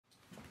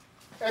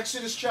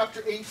Exodus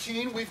chapter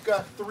 18, we've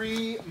got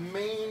three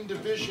main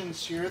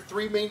divisions here.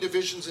 Three main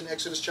divisions in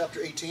Exodus chapter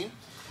 18.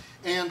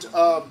 And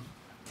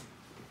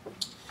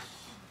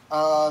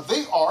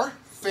they are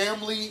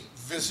family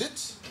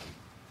visit,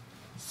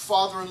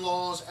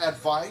 father-in-law's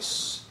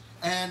advice,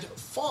 and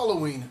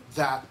following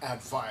that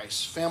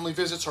advice. Family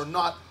visits are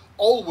not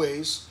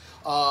always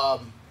a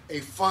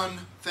fun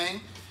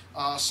thing.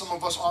 Some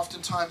of us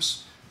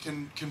oftentimes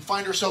can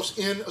find ourselves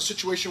in a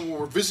situation where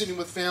we're visiting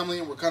with family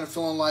and we're kind of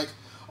feeling like,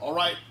 all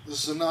right,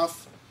 this is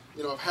enough.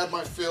 I've had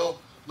my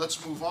fill.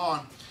 Let's move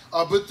on.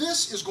 But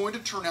this is going to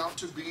turn out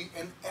to be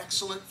an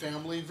excellent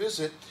family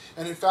visit,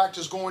 and in fact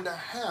is going to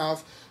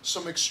have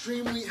some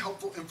extremely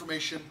helpful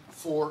information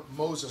for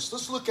Moses.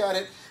 Let's look at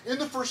it in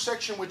the first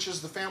section, which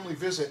is the family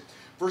visit,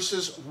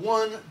 verses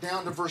 1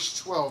 down to verse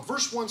 12.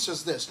 Verse 1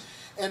 says this,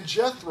 "And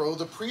Jethro,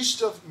 the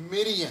priest of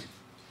Midian,"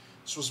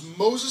 this was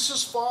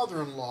Moses'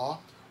 father-in-law,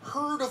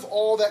 "heard of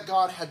all that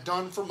God had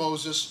done for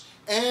Moses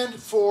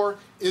and for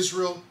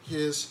Israel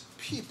his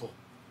people,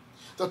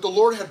 that the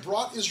Lord had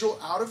brought Israel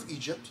out of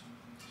Egypt.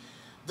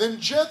 Then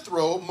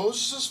Jethro,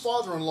 Moses'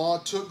 father-in-law,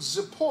 took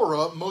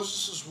Zipporah,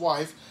 Moses'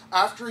 wife,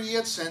 after he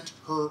had sent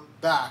her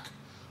back,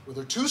 with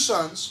her 2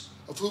 sons,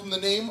 of whom the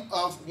name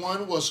of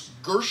one was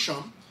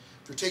Gershom."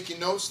 If you're taking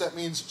notes, that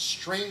means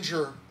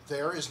stranger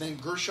there. His name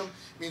Gershom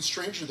means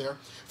stranger there.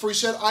 "For he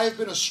said, I have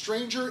been a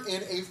stranger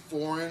in a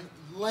foreign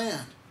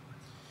land."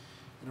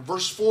 And in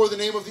verse 4, the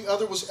name of the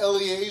other was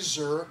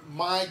Eleazar,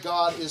 "My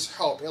God is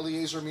help."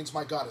 Eleazar means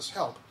my God is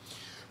help.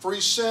 "For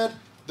he said,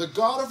 the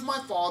God of my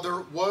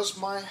father was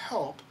my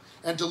help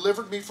and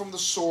delivered me from the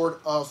sword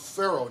of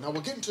Pharaoh." Now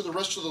we'll get into the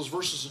rest of those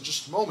verses in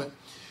just a moment.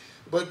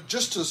 But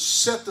just to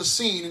set the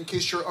scene, in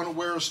case you're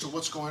unaware as to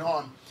what's going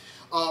on,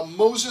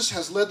 Moses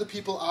has led the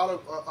people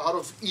out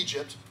of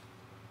Egypt.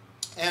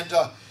 And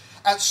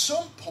at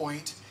some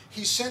point,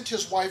 he sent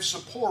his wife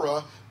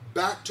Zipporah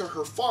back to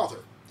her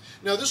father.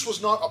 Now, this was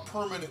not a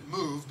permanent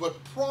move,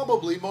 but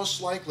probably,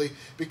 most likely,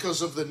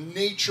 because of the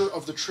nature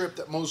of the trip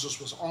that Moses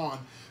was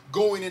on.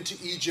 Going into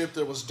Egypt,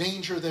 there was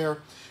danger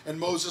there, and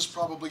Moses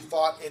probably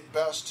thought it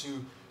best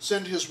to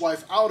send his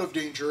wife out of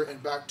danger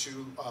and back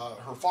to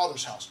her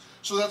father's house.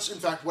 So that's, in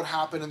fact, what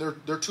happened, and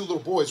they're 2 little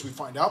boys, we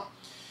find out.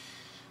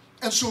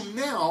 And so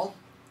now,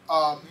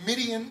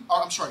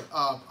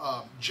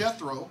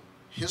 Jethro,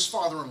 his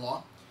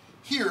father-in-law,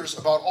 hears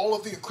about all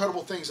of the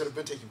incredible things that have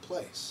been taking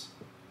place.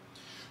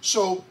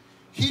 So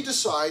he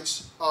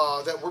decides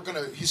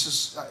that he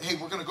says, hey,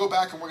 we're going to go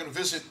back and we're going to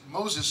visit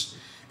Moses.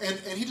 And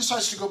he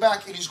decides to go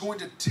back, and he's going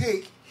to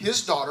take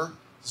his daughter,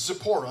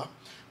 Zipporah,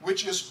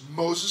 which is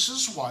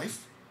Moses'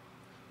 wife.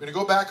 We're going to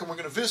go back and we're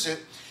going to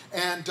visit,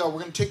 and we're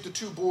going to take the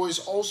 2 boys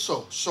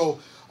also. So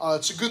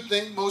it's a good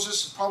thing.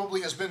 Moses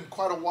probably has been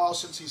quite a while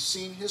since he's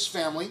seen his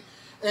family,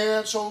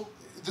 and so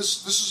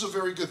this is a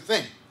very good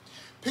thing.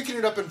 Picking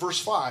it up in verse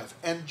 5,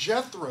 "And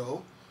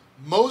Jethro,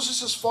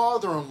 Moses'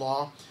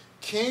 father-in-law,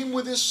 came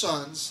with his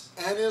sons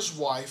and his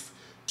wife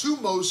to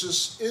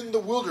Moses in the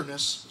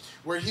wilderness,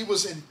 where he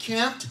was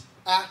encamped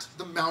at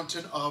the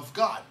mountain of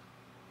God."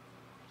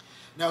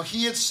 Now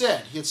he had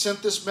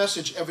sent this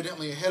message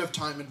evidently ahead of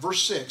time in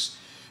verse 6.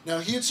 "Now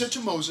he had said to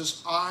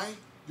Moses, I,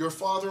 your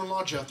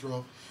father-in-law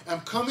Jethro,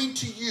 am coming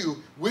to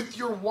you with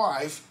your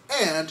wife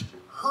and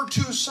her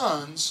 2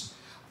 sons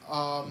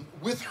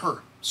with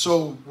her."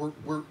 So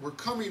we're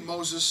coming,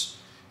 Moses,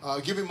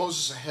 giving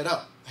Moses a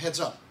heads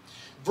up.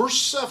 Verse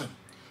 7.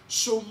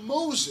 "So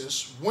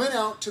Moses went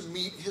out to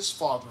meet his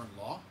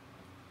father-in-law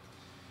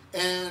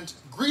and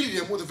greeted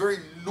him with a very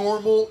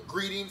normal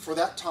greeting for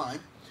that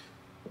time.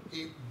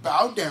 He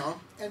bowed down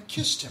and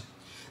kissed him."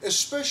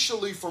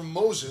 Especially for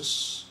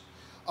Moses,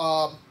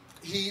 what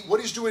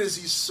he's doing is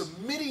he's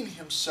submitting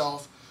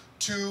himself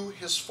to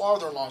his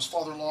father-in-law. His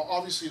father-in-law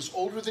obviously is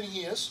older than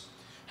he is,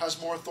 has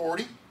more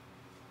authority.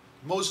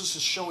 Moses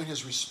is showing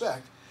his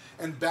respect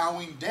and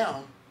bowing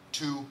down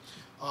to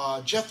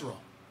Jethro.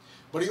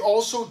 But he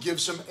also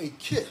gives him a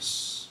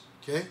kiss.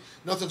 Okay,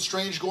 nothing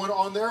strange going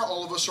on there.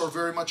 All of us are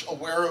very much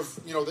aware of,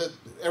 that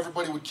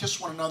everybody would kiss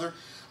one another,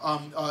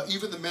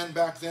 even the men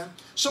back then.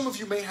 Some of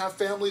you may have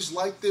families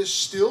like this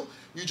still.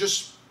 You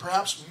just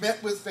perhaps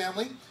met with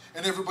family,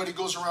 and everybody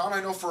goes around.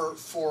 I know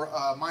for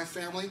my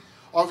family,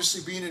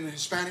 obviously being in a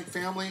Hispanic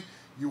family,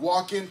 you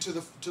walk into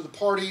the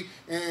party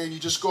and you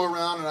just go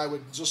around, and I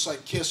would just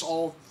kiss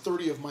all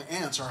 30 of my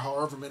aunts, or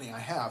however many I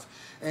have,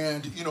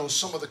 and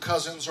some of the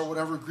cousins or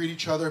whatever greet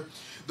each other.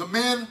 The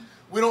men,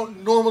 we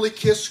don't normally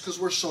kiss because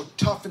we're so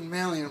tough and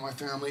manly in my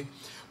family,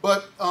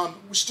 but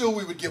still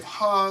we would give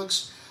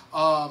hugs.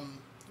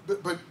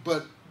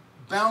 But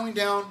bowing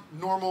down,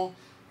 normal.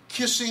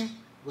 Kissing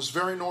was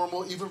very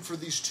normal, even for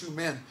these 2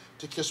 men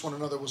to kiss one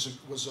another was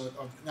an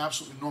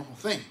absolutely normal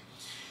thing.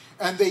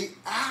 And they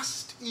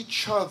asked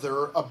each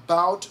other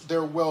about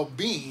their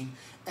well-being,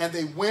 and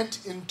they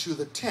went into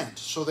the tent.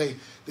 So they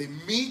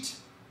meet,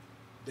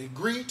 they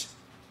greet,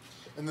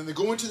 and then they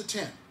go into the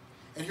tent.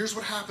 And here's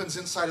what happens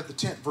inside of the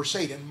tent. Verse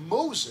 8, "And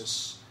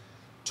Moses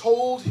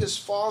told his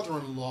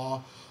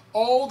father-in-law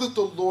all that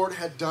the Lord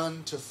had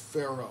done to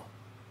Pharaoh,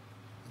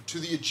 to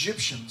the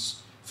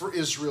Egyptians for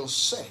Israel's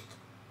sake.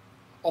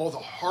 All the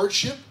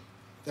hardship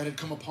that had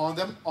come upon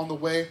them on the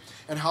way,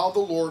 and how the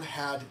Lord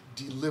had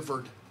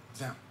delivered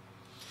them.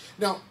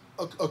 Now,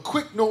 a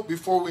quick note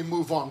before we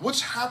move on.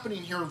 What's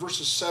happening here in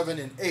verses 7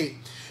 and 8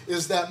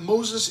 is that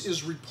Moses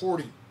is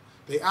reporting.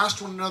 They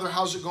asked one another,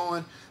 how's it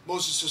going?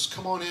 Moses says,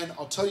 come on in,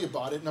 I'll tell you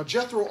about it. Now,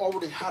 Jethro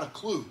already had a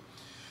clue,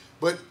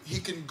 but he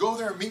can go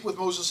there and meet with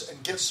Moses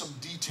and get some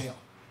detail.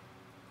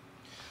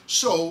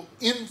 So,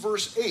 in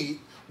verse 8,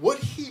 what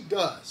he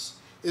does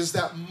is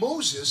that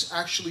Moses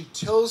actually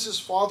tells his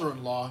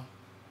father-in-law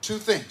two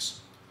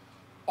things.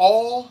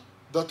 All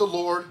that the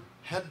Lord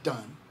had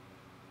done,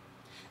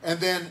 and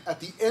then at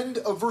the end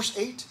of verse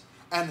 8,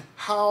 and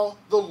how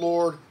the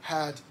Lord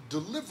had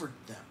delivered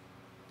them.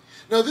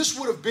 Now, this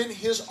would have been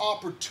his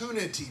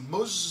opportunity,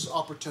 Moses'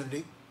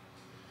 opportunity,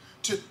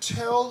 to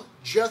tell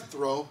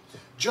Jethro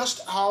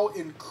just how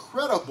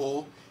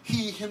incredible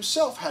he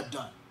himself had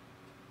done.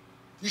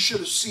 You should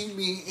have seen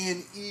me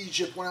in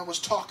Egypt when I was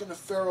talking to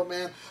Pharaoh,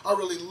 man. I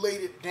really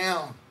laid it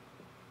down.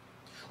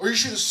 Or you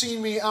should have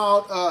seen me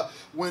out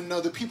when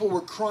the people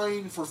were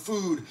crying for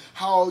food.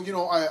 How,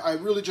 I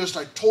really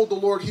I told the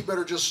Lord he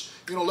better just,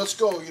 let's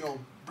go,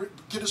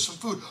 get us some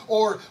food.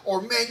 Or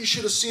man, you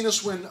should have seen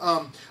us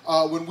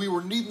when we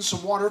were needing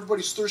some water.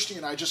 Everybody's thirsty,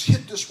 and I just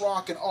hit this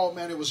rock, and oh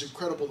man, it was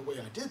incredible the way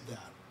I did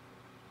that.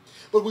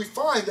 But we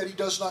find that he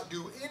does not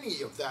do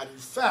any of that. In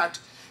fact,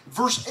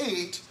 verse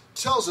 8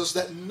 tells us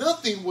that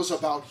nothing was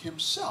about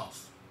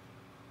himself.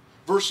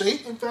 Verse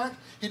 8, in fact,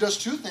 he does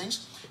two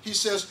things.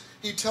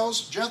 He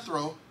tells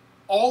Jethro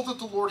all that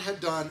the Lord had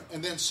done,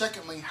 and then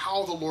secondly,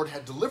 how the Lord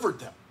had delivered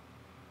them.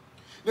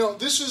 Now,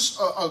 this is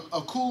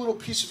a cool little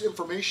piece of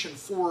information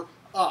for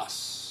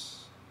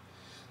us,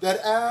 that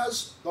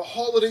as the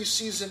holiday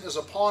season is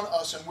upon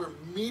us and we're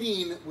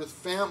meeting with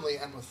family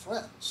and with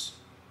friends,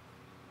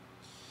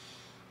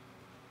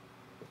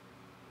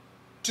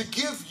 to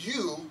give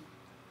you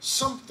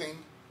something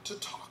to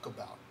talk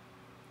about.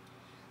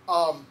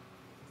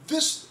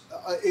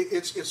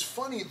 It's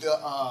funny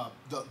the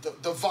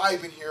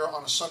vibe in here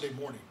on a Sunday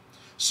morning.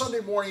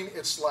 Sunday morning,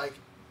 it's like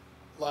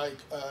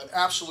an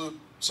absolute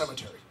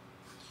cemetery.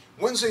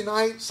 Wednesday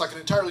night, it's like an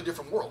entirely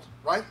different world,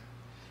 right?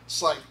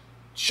 It's like,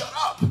 shut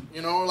up,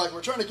 like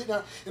we're trying to get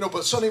down,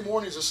 but Sunday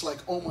mornings, it's like,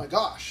 oh my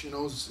gosh,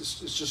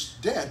 it's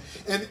just dead.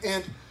 And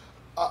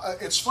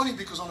it's funny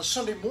because on a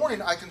Sunday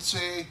morning, I can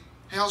say,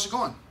 hey, how's it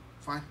going?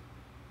 Fine.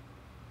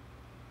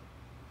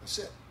 That's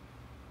it.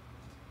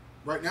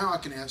 Right now I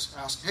can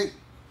ask, hey,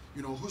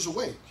 who's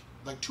awake?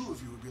 Like two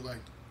of you would be like,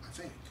 I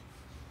think.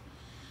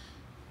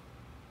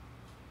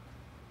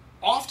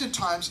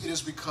 Oftentimes it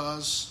is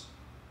because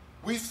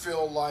we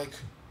feel like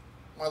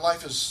my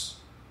life is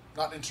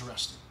not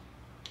interesting.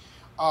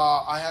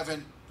 I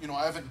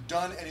haven't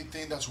done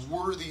anything that's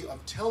worthy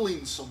of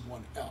telling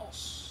someone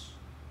else.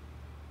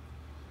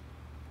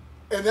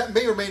 And that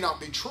may or may not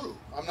be true.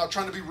 I'm not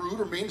trying to be rude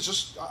or mean. It's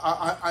just,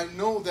 I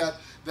know that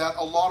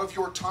a lot of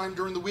your time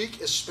during the week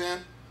is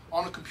spent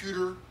on a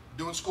computer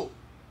doing school.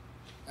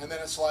 And then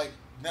it's like,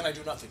 then I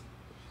do nothing.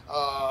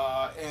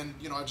 And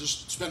I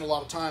just spend a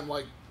lot of time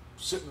like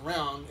sitting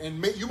around,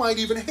 and you might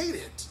even hate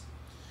it.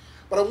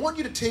 But I want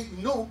you to take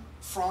note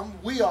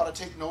we ought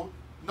to take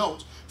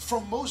notes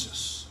from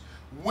Moses.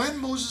 When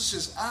Moses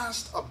is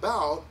asked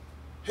about,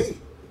 hey,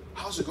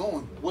 how's it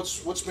going?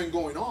 What's been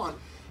going on?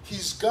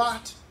 He's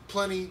got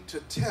plenty to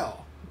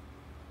tell.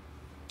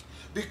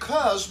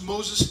 Because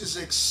Moses is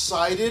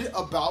excited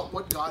about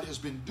what God has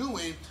been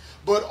doing,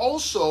 but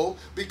also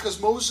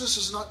because Moses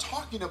is not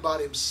talking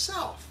about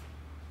himself.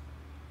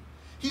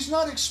 He's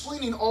not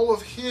explaining all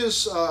of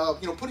his,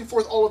 putting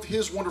forth all of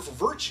his wonderful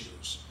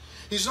virtues.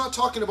 He's not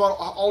talking about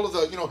all of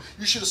the,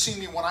 you should have seen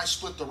me when I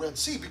split the Red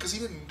Sea, because he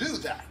didn't do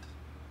that.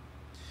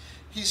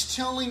 He's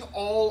telling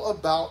all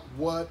about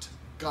what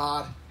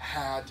God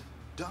had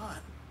done.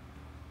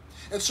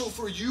 And so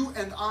for you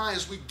and I,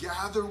 as we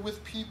gather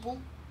with people,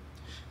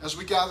 as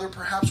we gather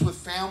perhaps with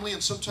family,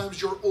 and sometimes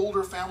your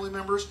older family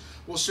members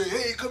will say,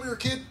 hey, come here,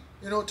 kid.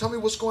 Tell me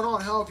what's going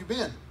on. How have you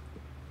been?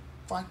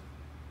 Fine.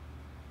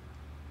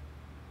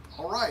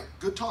 All right,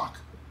 good talk.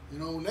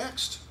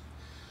 Next.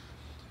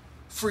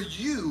 For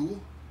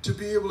you to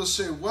be able to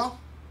say, well,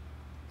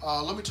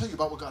 let me tell you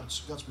about what God's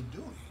been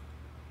doing.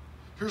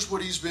 Here's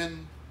what he's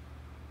been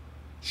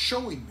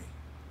showing me.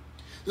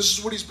 This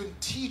is what he's been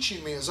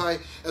teaching me as I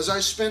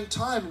spend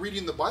time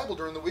reading the Bible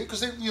during the week.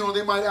 Because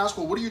they might ask,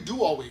 well, what do you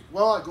do all week?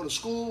 Well, I go to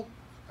school,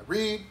 I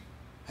read,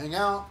 hang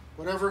out,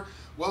 whatever.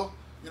 Well,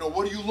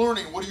 what are you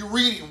learning? What are you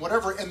reading?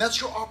 Whatever. And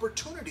that's your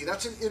opportunity.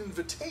 That's an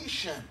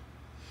invitation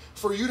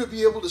for you to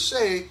be able to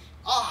say,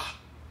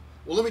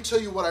 well, let me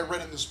tell you what I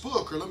read in this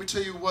book, or let me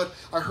tell you what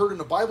I heard in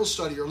a Bible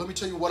study, or let me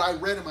tell you what I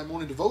read in my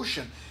morning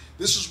devotion.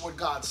 This is what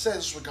God says,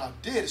 this is what God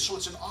did. So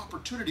it's an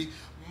opportunity.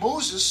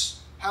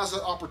 Moses has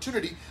that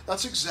opportunity.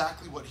 That's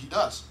exactly what he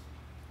does.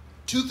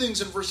 Two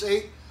things in verse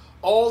 8,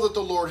 all that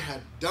the Lord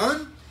had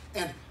done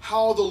and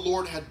how the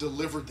Lord had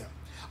delivered them.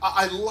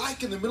 I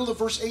like in the middle of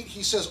verse 8,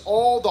 he says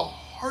all the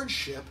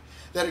hardship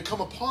that had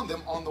come upon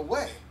them on the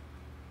way.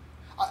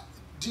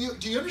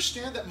 do you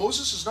understand that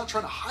Moses is not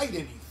trying to hide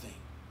anything?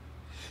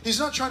 He's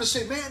not trying to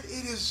say, man,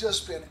 it has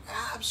just been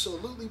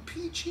absolutely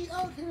peachy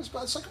out here. It's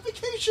like a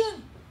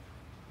vacation.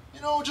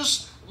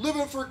 Just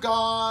living for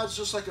God. It's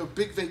just like a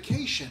big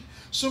vacation.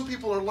 Some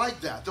people are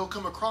like that. They'll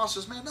come across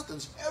as, man,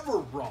 nothing's ever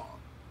wrong.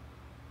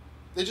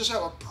 They just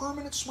have a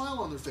permanent smile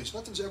on their face.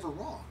 Nothing's ever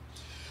wrong.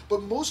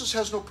 But Moses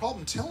has no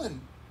problem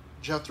telling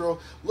Jethro,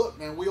 look,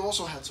 man, we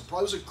also had some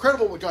problems. It was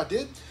incredible what God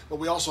did, but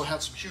we also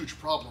had some huge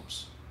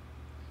problems.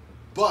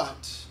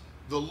 But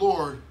the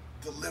Lord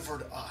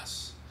delivered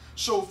us.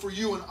 So for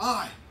you and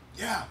I,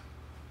 the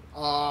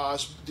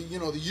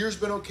year's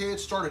been okay. It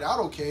started out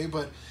okay,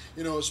 but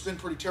it's been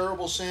pretty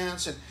terrible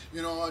since. And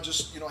I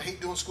just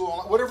hate doing school.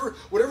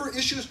 Whatever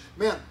issues,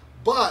 man.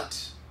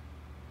 But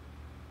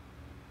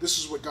this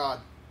is what God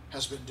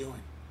has been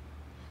doing.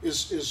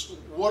 Is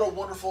what a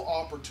wonderful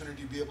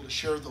opportunity to be able to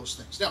share those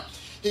things. Now,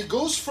 he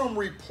goes from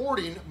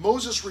reporting,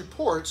 Moses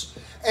reports,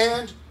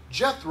 and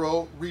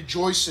Jethro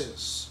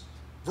rejoices.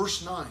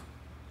 Verse 9.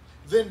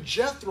 Then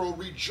Jethro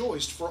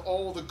rejoiced for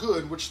all the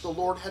good which the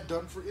Lord had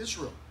done for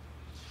Israel,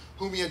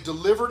 whom he had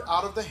delivered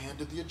out of the hand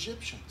of the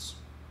Egyptians.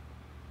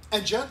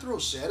 And Jethro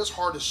said, his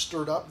heart is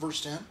stirred up,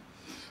 verse 10,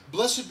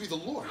 blessed be the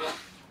Lord.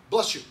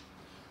 Bless you.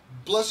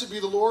 Blessed be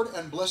the Lord,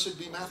 and blessed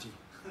be Matthew.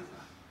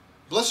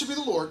 Blessed be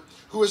the Lord,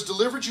 who has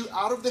delivered you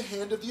out of the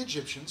hand of the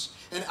Egyptians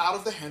and out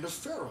of the hand of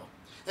Pharaoh,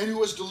 and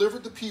who has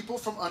delivered the people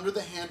from under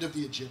the hand of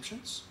the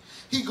Egyptians.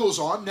 He goes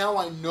on, now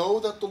I know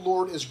that the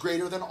Lord is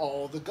greater than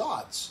all the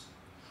gods.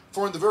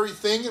 For in the very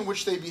thing in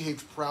which they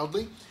behaved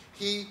proudly,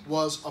 he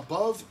was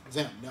above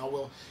them. Now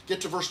we'll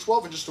get to verse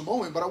 12 in just a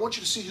moment, but I want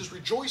you to see his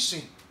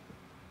rejoicing.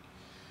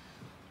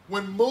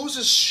 When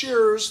Moses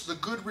shares the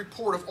good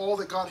report of all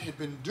that God had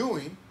been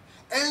doing,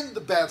 and the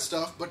bad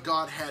stuff, but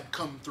God had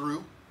come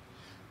through,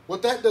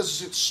 what that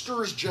does is it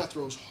stirs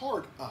Jethro's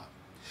heart up.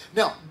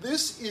 Now,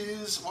 this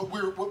is what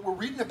we're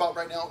reading about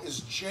right now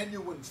is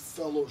genuine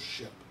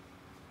fellowship.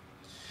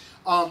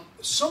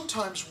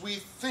 Sometimes we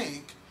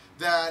think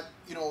that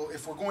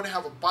if we're going to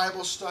have a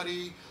Bible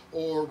study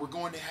or we're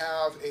going to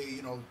have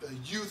a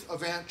youth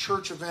event,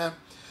 church event,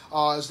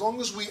 as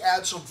long as we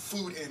add some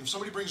food in, if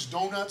somebody brings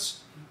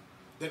donuts,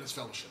 then it's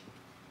fellowship.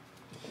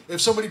 If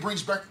somebody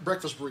brings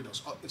breakfast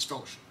burritos, it's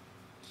fellowship.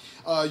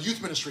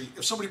 Youth ministry,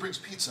 if somebody brings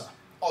pizza,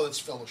 that's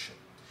fellowship.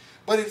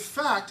 But in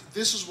fact,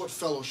 this is what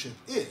fellowship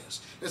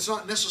is. It's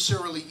not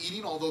necessarily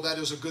eating, although that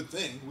is a good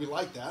thing. We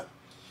like that.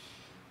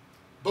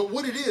 But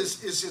what it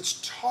is it's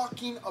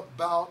talking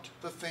about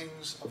the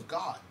things of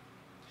God.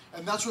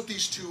 And that's what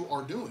these two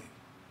are doing.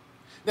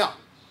 Now,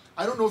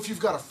 I don't know if you've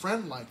got a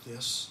friend like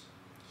this,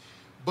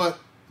 but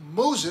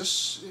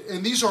Moses,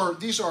 and these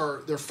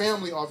are their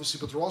family obviously,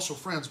 but they're also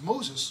friends.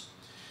 Moses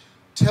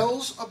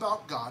tells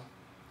about God,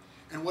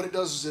 and what it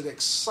does is it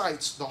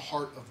excites the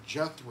heart of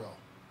Jethro.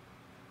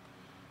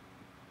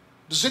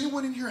 Does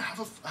anyone in here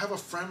have a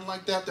friend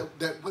like that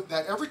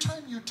every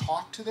time you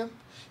talk to them,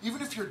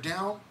 even if you're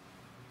down,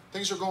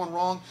 things are going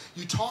wrong,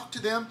 you talk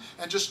to them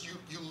and just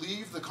you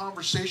leave the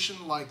conversation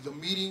like the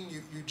meeting,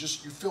 you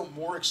feel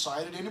more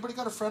excited? Anybody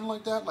got a friend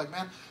like that? Like,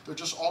 man, they're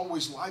just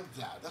always like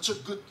that. That's a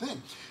good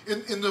thing.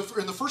 In the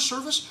first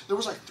service, there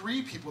was like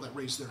 3 people that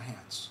raised their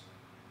hands.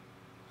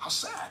 How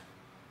sad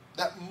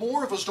that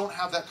more of us don't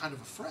have that kind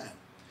of a friend.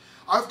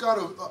 I've got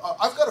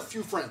a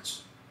few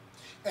friends,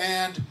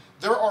 and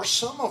there are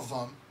some of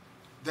them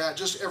that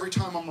just every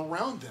time I'm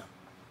around them,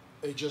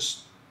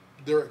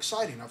 they're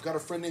exciting. I've got a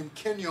friend named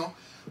Kenyo,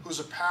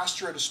 who's a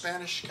pastor at a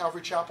Spanish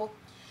Calvary Chapel,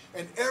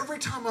 and every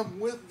time I'm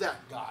with that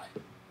guy,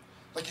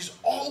 like he's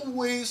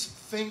always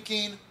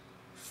thinking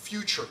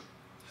future.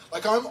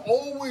 Like I'm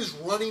always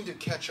running to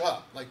catch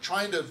up, like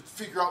trying to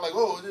figure out, like,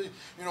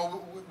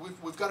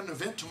 we've got an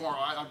event tomorrow.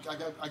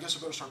 I guess I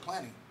better start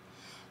planning.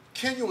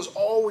 Kenya was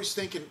always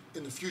thinking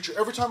in the future.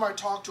 Every time I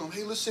talk to him,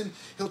 hey, listen,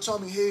 he'll tell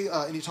me, hey,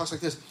 and he talks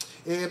like this.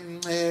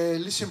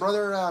 Listen,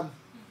 brother,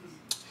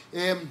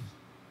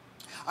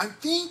 I'm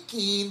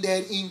thinking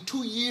that in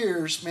 2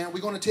 years, man,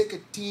 we're going to take a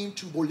team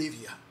to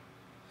Bolivia.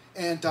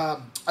 And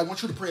I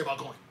want you to pray about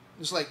going.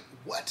 It's like,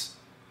 what?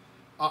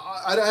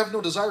 I have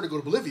no desire to go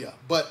to Bolivia,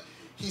 but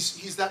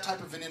he's that type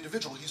of an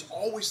individual. He's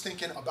always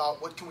thinking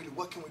about what can we do,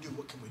 what can we do,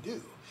 what can we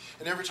do?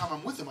 And every time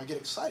I'm with him, I get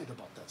excited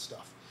about that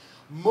stuff.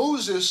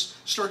 Moses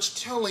starts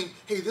telling,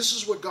 hey, this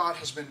is what God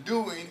has been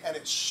doing, and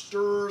it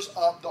stirs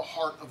up the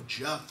heart of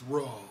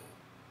Jethro.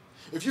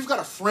 If you've got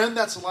a friend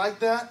that's like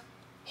that,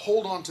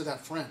 hold on to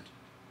that friend.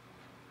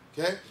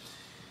 Okay?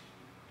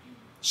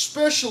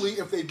 Especially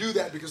if they do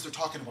that because they're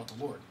talking about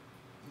the Lord.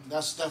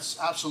 That's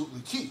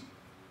absolutely key.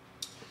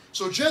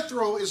 So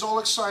Jethro is all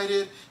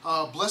excited.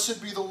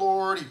 Blessed be the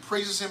Lord. He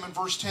praises him in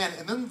verse 10.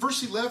 And then in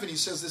verse 11, he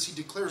says this. He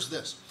declares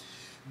this.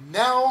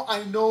 Now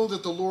I know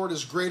that the Lord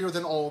is greater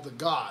than all the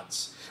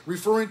gods.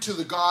 Referring to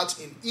the gods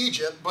in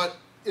Egypt. But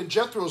in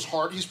Jethro's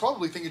heart, he's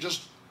probably thinking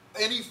just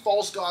any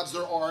false gods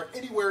there are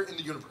anywhere in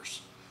the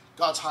universe.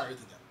 God's higher than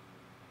them.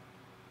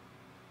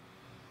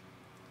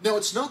 Now,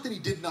 it's not that he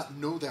did not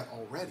know that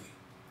already,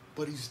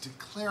 but he's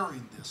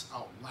declaring this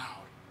out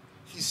loud.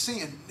 He's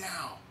saying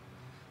now,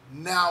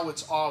 Now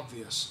it's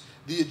obvious.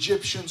 The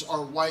Egyptians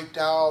are wiped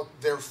out.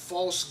 Their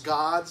false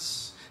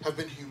gods have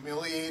been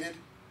humiliated.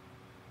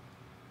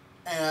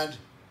 And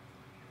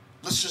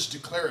let's just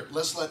declare it.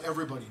 Let's let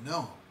everybody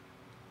know.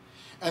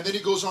 And then he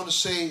goes on to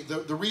say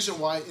the reason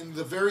why, in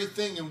the very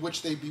thing in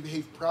which they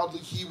behaved proudly,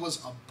 he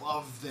was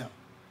above them.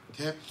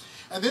 Okay?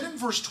 And then in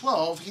verse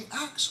 12, he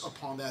acts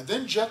upon that.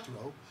 Then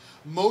Jethro,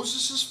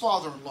 Moses'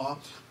 father-in-law,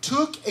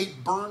 took a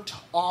burnt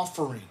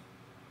offering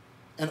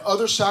and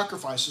other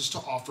sacrifices to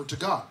offer to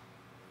God.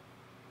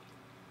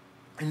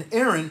 And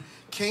Aaron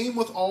came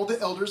with all the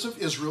elders of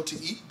Israel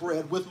to eat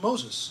bread with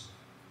Moses.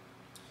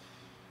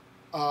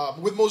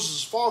 With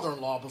Moses'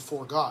 father-in-law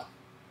before God.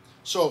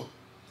 So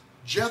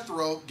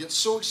Jethro gets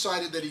so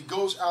excited that he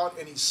goes out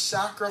and he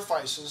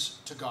sacrifices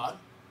to God.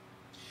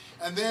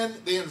 And then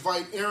they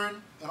invite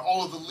Aaron and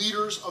all of the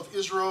leaders of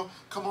Israel.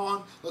 Come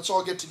on, let's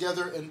all get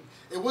together. And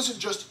it wasn't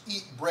just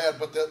eat bread,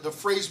 but the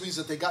phrase means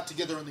that they got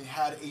together and they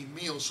had a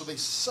meal. So they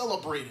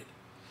celebrated.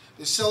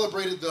 They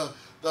celebrated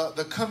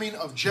the coming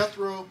of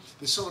Jethro.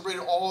 They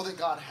celebrated all that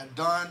God had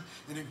done.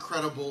 An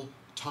incredible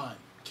time.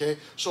 Okay,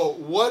 so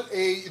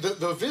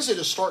the visit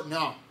is starting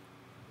out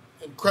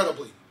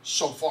incredibly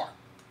so far.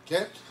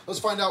 Okay, let's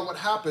find out what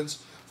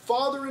happens.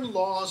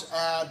 Father-in-law's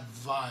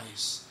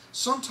advice.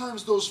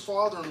 Sometimes those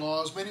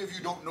father-in-laws, many of you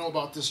don't know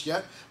about this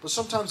yet, but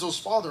sometimes those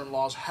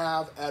father-in-laws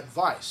have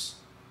advice.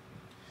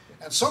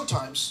 And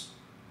sometimes,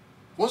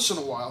 once in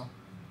a while,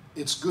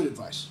 it's good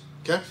advice.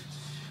 Okay?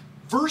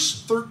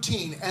 Verse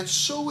 13, and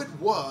so it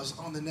was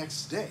on the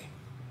next day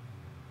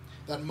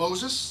that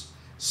Moses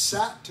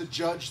sat to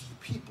judge the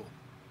people.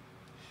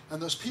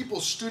 And those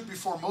people stood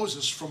before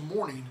Moses from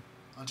morning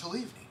until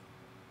evening.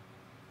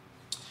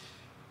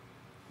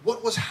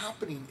 What was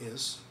happening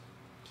is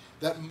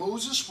that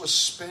Moses was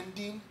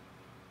spending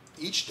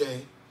each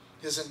day,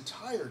 his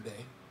entire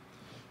day,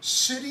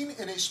 sitting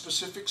in a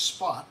specific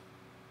spot,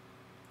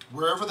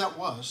 wherever that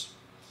was,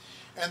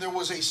 and there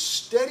was a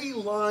steady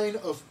line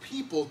of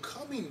people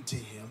coming to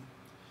him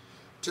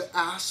to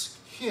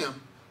ask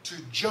him to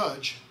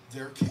judge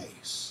their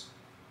case.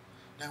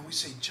 Now we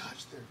say,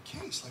 judge their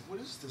case. Like, what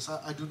is this?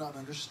 I do not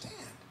understand.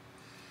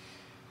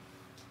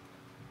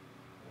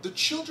 The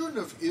children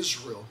of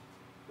Israel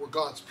were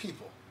God's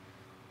people.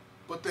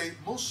 But they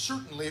most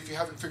certainly, if you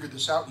haven't figured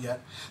this out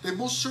yet, they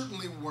most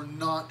certainly were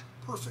not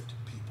perfect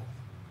people.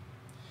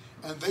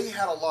 And they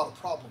had a lot of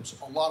problems,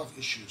 a lot of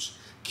issues.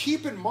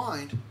 Keep in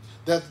mind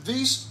that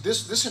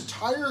this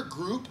entire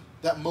group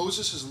that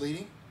Moses is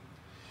leading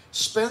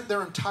spent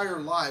their entire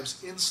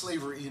lives in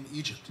slavery in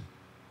Egypt.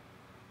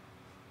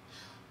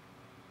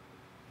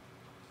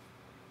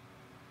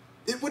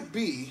 It would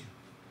be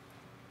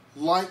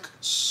like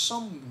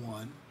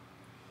someone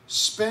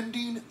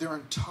spending their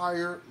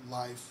entire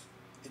life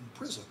in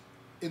prison,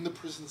 in the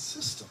prison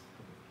system.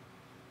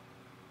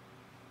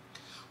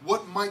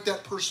 What might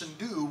that person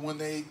do when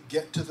they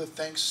get to the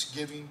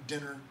Thanksgiving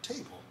dinner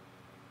table?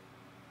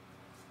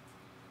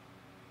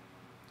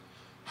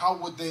 How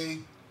would they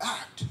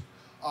act?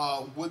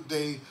 Would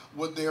they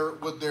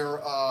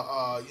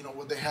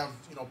have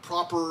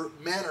proper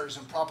manners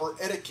and proper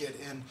etiquette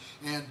and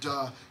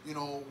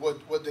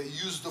would they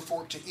use the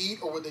fork to eat,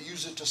 or would they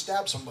use it to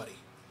stab somebody?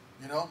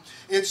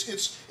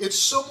 It's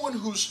someone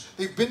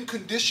they've been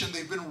conditioned,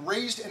 they've been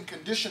raised and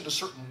conditioned a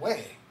certain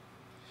way.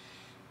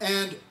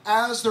 And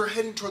as they're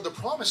heading toward the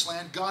promised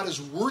land, God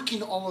is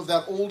working all of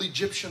that old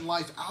Egyptian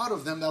life out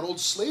of them, that old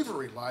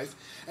slavery life,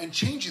 and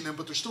changing them,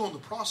 but they're still in the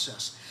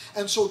process.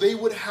 And so they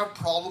would have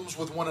problems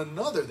with one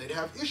another. They'd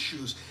have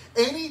issues.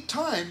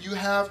 Anytime you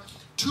have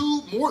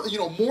more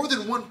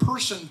than one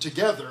person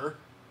together,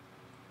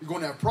 you're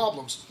going to have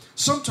problems.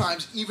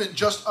 Sometimes even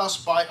just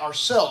us by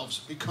ourselves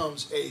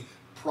becomes a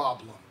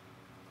problem.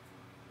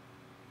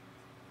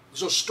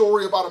 There's a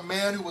story about a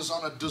man who was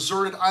on a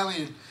deserted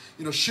island,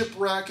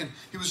 shipwreck, and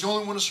he was the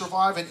only one to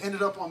survive and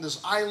ended up on this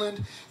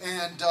island,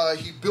 and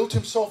he built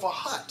himself a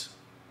hut.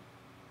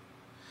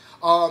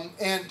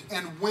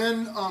 And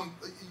when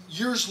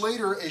years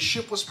later a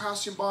ship was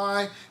passing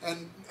by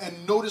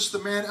and noticed the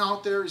man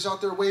out there, he's out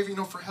there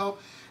waving for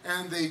help,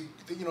 and they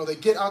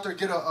get out there,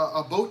 get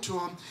a boat to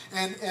him,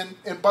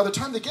 and by the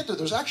time they get there,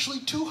 there's actually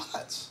two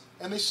huts,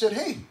 and they said,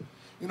 hey,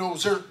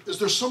 is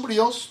there somebody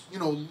else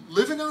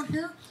living out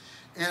here?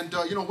 And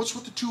what's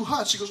with the two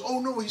huts? He goes,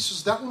 oh no, he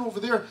says, that one over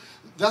there,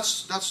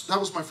 that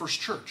was my first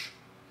church.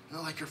 And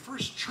they're like, your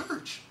first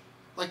church?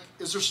 Like,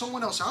 is there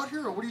someone else out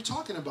here, or what are you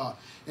talking about?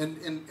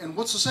 And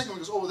what's the second one?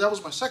 He goes, oh, that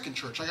was my second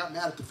church. I got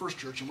mad at the first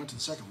church and went to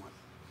the second one.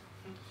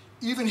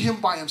 Even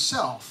him by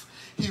himself,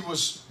 he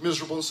was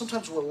miserable. And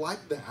sometimes we're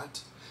like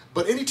that.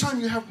 But anytime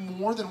you have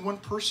more than one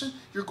person,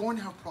 you're going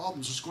to have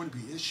problems. There's going to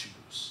be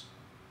issues.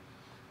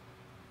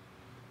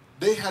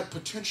 They had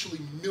potentially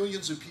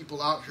millions of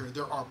people out here.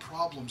 There are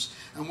problems.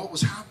 And what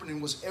was happening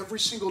was every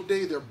single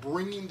day they're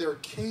bringing their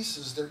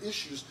cases, their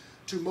issues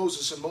to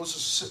Moses. And Moses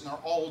is sitting there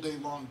all day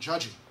long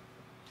judging.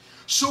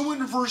 So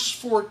in verse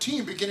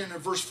 14, beginning in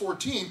verse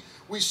 14,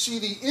 we see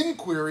the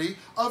inquiry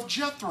of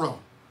Jethro.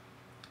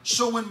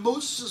 So when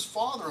Moses'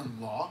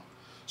 father-in-law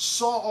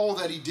saw all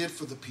that he did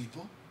for the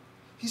people,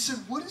 He said,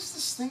 what is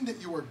this thing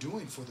that you are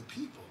doing for the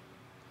people?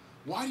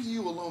 Why do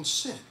you alone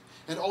sit,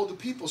 and all the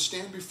people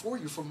stand before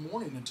you from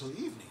morning until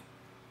evening?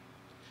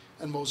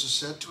 And Moses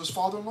said to his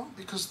father-in-law,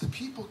 because the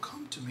people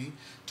come to me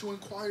to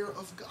inquire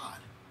of God.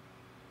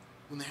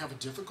 When they have a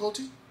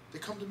difficulty, they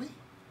come to me,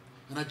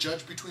 and I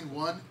judge between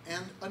one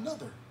and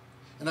another,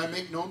 and I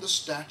make known the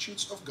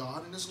statutes of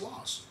God and his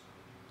laws.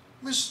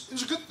 I mean, it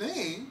was a good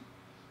thing.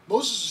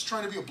 Moses is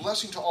trying to be a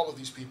blessing to all of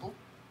these people,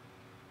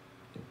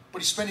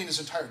 but he's spending his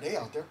entire day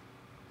out there.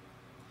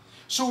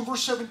 So in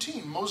verse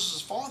 17,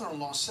 Moses'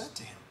 father-in-law said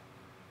to him,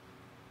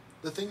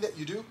 the thing that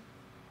you do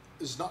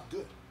is not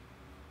good.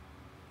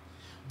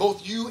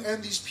 Both you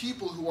and these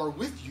people who are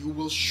with you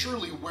will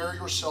surely wear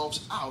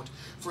yourselves out,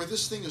 for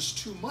this thing is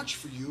too much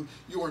for you.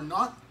 You are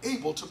not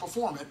able to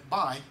perform it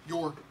by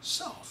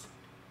yourself.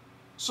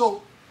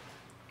 So,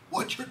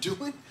 what you're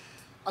doing,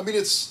 I mean,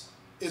 it's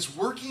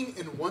working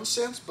in one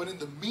sense, but in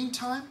the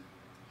meantime,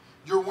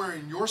 you're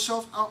wearing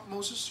yourself out,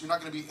 Moses. You're not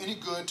going to be any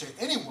good to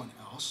anyone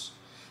else.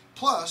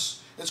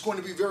 Plus, it's going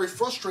to be very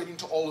frustrating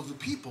to all of the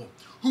people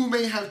who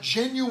may have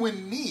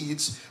genuine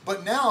needs,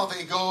 but now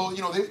they go,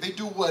 they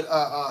do what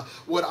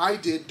I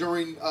did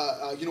during,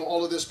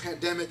 all of this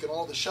pandemic and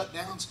all the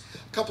shutdowns.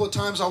 A couple of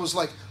times I was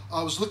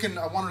looking,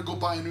 I wanted to go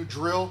buy a new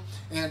drill,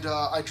 and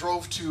I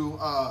drove to,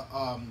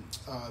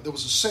 there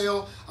was a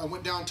sale. I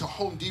went down to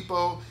Home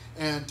Depot,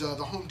 and the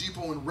Home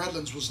Depot in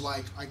Redlands was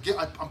like,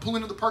 I'm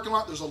pulling into the parking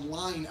lot, there's a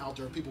line out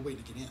there of people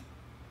waiting to get in.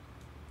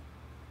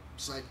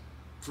 It's like,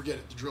 forget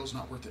it, the drill's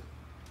not worth it.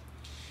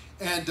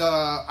 And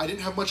I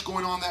didn't have much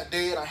going on that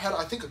day, and I had,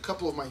 I think, a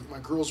couple of my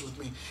girls with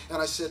me.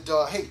 And I said,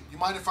 hey, you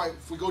mind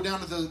if we go down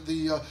to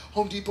the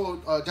Home Depot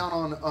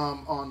down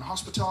on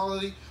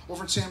Hospitality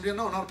over in San Diego?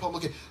 No, not a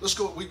problem. Okay, let's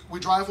go. We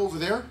drive over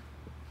there.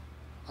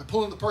 I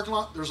pull in the parking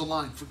lot. There's a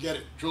line. Forget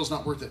it. Drill's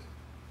not worth it.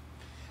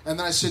 And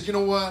then I said, you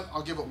know what?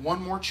 I'll give it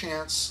one more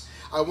chance.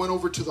 I went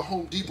over to the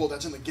Home Depot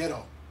that's in the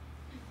ghetto.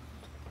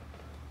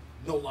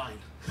 No line.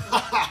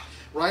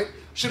 Right?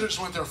 Should have just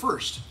went there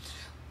first.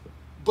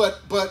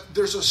 But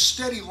there's a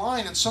steady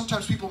line, and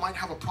sometimes people might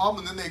have a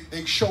problem, and then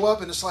they show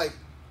up, and it's like,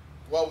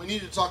 well, we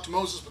needed to talk to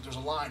Moses, but there's a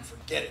line.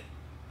 Forget it.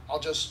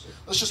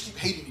 Let's just keep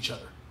hating each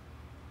other.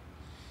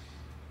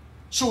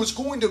 So it's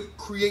going to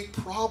create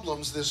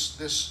problems,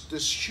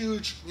 this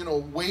huge,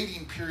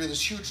 waiting period,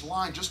 this huge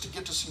line just to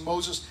get to see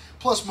Moses.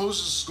 Plus,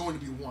 Moses is going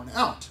to be worn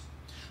out.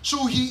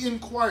 So he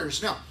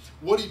inquires. Now,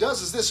 what he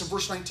does is this in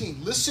verse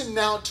 19. Listen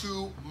now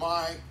to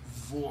my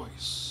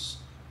voice.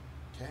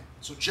 Okay?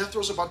 So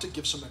Jethro's about to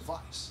give some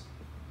advice.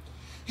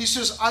 He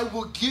says, I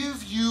will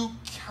give you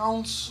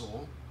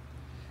counsel,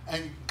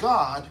 and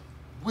God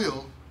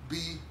will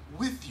be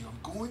with you.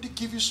 I'm going to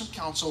give you some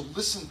counsel.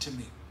 Listen to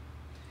me.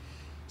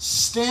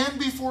 Stand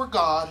before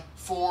God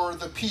for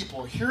the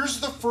people.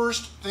 Here's the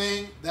first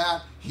thing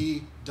that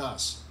he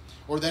does,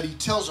 or that he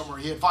tells them, or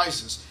he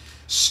advises.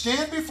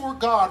 Stand before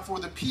God for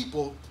the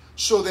people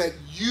so that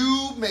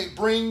you may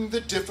bring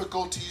the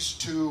difficulties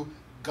to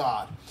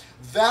God.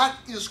 That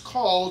is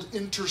called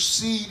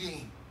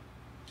interceding.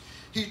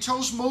 He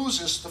tells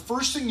Moses, the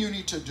first thing you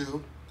need to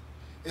do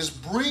is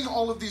bring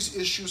all of these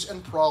issues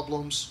and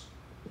problems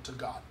to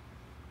God.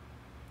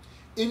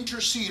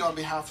 Intercede on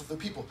behalf of the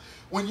people.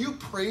 When you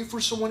pray for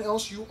someone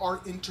else, you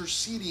are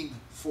interceding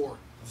for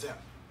them.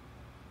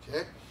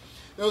 Okay?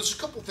 Now, there's a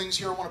couple things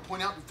here I want to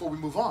point out before we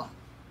move on.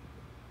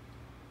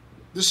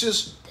 This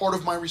is part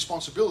of my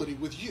responsibility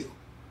with you.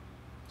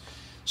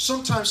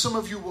 Sometimes some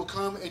of you will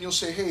come and you'll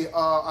say, hey,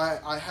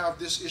 I have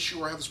this issue,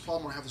 or I have this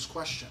problem, or I have this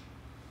question.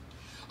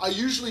 I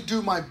usually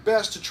do my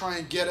best to try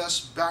and get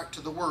us back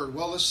to the Word.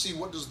 Well, let's see,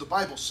 what does the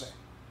Bible say?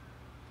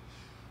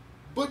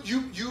 But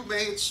you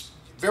may, it's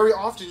very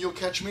often you'll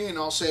catch me and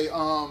I'll say,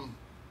 I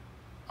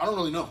don't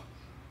really know.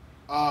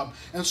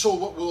 And so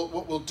what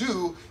we'll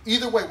do,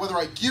 either way, whether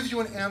I give you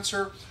an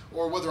answer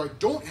or whether I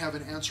don't have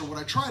an answer, what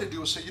I try to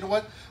do is say, you know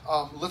what,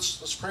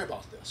 let's pray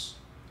about this.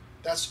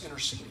 That's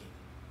interceding.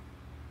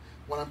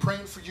 When I'm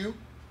praying for you,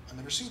 I'm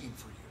interceding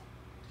for you.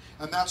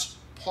 And that's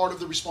part of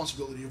the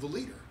responsibility of a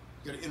leader.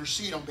 You got to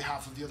intercede on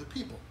behalf of the other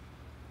people.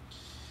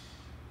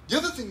 The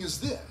other thing is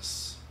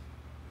this.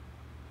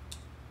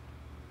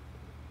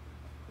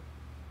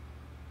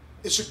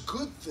 It's a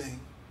good thing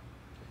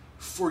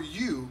for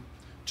you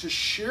to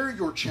share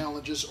your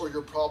challenges or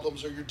your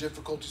problems or your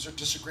difficulties or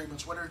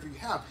disagreements, whatever you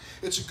have.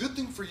 It's a good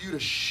thing for you to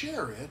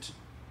share it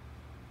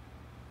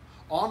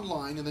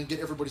online and then get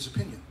everybody's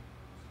opinion.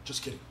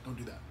 Just kidding. Don't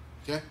do that.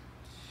 Okay?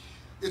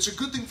 It's a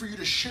good thing for you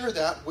to share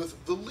that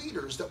with the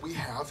leaders that we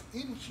have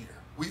in here.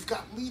 We've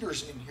got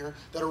leaders in here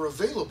that are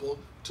available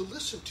to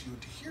listen to you,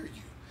 to hear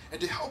you,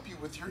 and to help you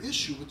with your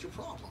issue, with your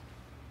problem.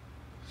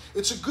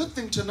 It's a good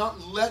thing to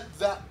not let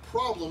that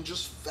problem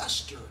just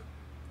fester.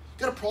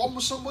 Got a problem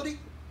with somebody?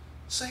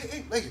 Say,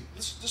 hey, Megan,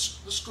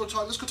 let's go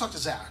talk to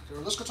Zach,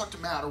 or let's go talk to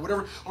Matt, or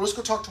whatever, or let's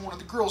go talk to one of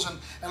the girls, and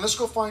let's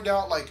go find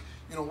out,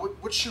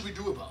 what should we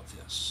do about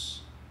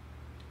this?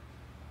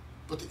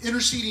 But the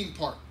interceding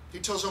part, he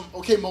tells them,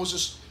 okay,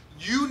 Moses,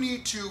 you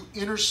need to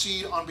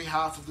intercede on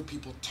behalf of the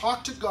people.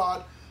 Talk to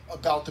God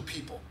about the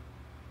people.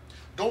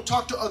 Don't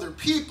talk to other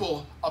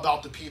people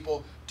about the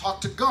people.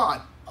 Talk to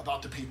God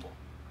about the people.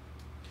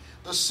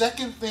 The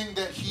second thing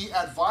that he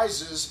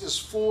advises is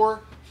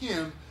for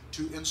him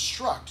to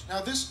instruct.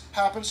 Now, this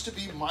happens to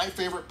be my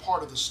favorite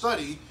part of the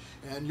study,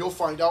 and you'll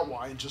find out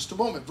why in just a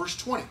moment. Verse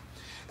 20.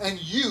 And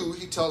you,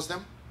 he tells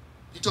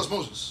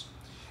Moses,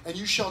 and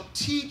you shall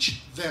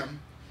teach them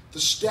the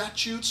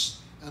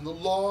statutes and the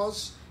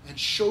laws, and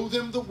show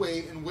them the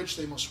way in which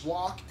they must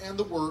walk and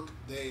the work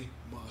they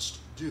must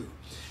do.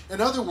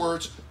 In other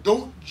words,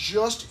 don't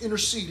just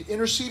intercede.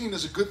 Interceding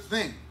is a good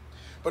thing.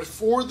 But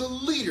for the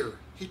leader,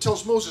 he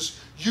tells Moses,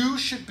 you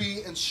should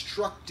be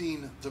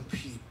instructing the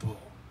people.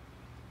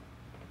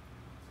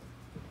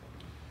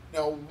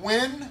 Now,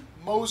 when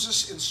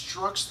Moses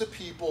instructs the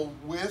people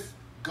with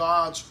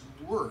God's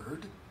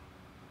word,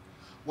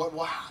 what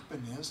will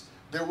happen is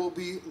there will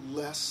be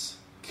less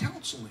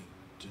counseling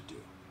to do.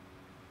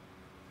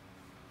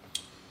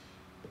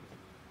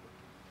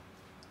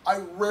 I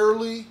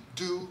rarely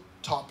do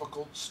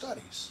topical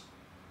studies.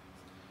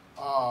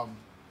 I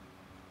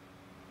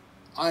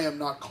am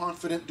not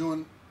confident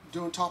doing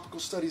topical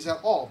studies at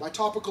all. By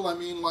topical, I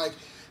mean like,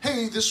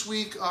 hey, this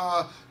week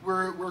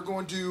we're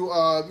going to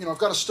I've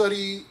got to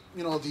study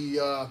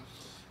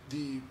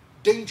the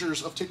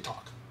dangers of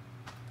TikTok,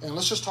 and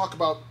let's just talk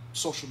about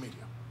social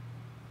media,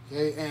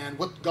 okay, and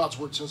what God's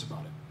word says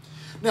about it.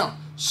 Now,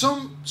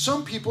 some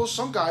people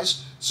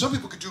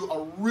could do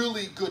a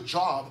really good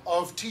job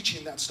of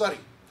teaching that study.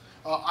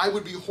 I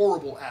would be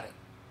horrible at it,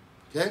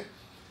 okay?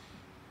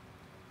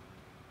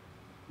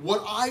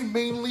 What I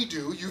mainly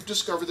do, you've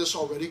discovered this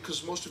already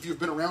because most of you have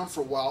been around for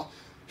a while.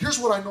 Here's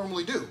what I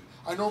normally do.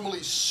 I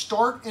normally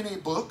start in a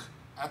book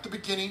at the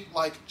beginning,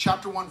 like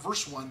chapter 1,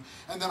 verse 1,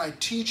 and then I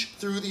teach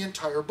through the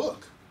entire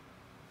book.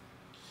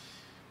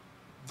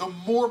 The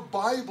more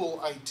Bible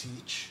I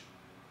teach,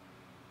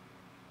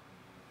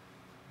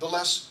 the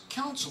less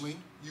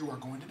counseling you are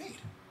going to need.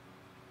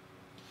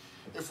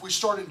 If we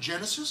start in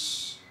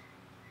Genesis,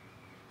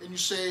 and you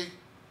say,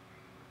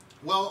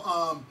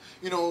 well,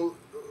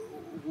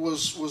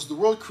 was the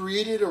world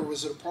created or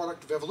was it a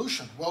product of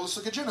evolution? Well, let's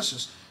look at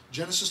Genesis.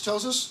 Genesis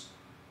tells us,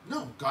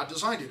 no, God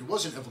designed it. It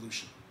wasn't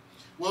evolution.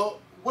 Well,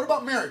 what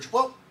about marriage?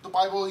 Well, the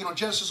Bible,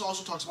 Genesis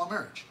also talks about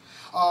marriage.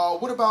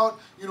 What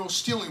about,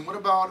 stealing? What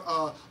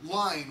about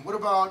lying? What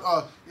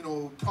about,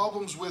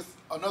 problems with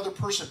another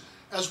person?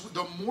 As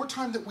the more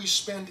time that we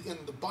spend in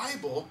the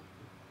Bible,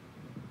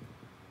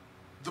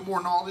 the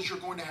more knowledge you're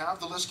going to have,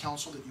 the less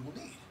counsel that you will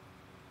need.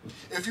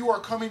 If you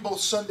are coming both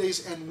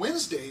Sundays and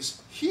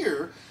Wednesdays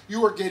here,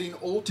 you are getting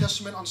Old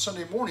Testament on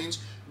Sunday mornings,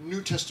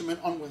 New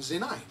Testament on Wednesday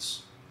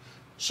nights.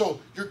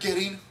 So you're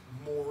getting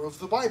more of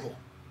the Bible.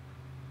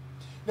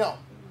 Now,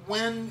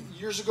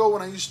 years ago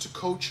when I used to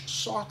coach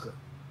soccer,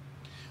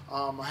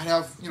 I'd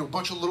have a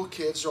bunch of little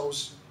kids, or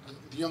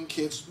the young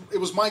kids. It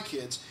was my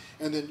kids,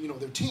 and then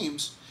their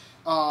teams.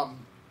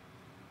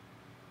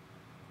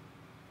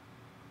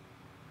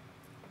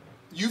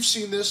 You've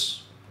seen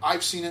this.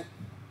 I've seen it.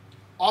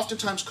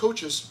 Oftentimes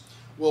coaches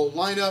will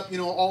line up,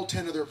 all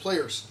 10 of their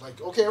players. Like,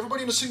 okay,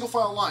 everybody in a single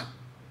file line.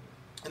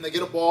 And they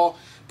get a ball,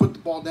 put the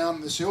ball down,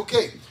 and they say,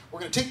 okay, we're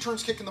going to take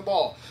turns kicking the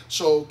ball.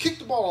 So kick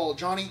the ball,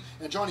 Johnny.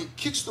 And Johnny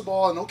kicks the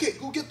ball, and okay,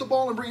 go get the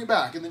ball and bring it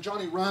back. And then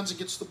Johnny runs and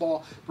gets the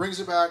ball,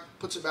 brings it back,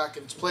 puts it back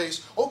in its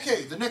place.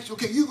 Okay,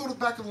 you go to the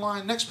back of the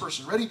line, next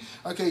person, ready?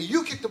 Okay,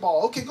 you kick the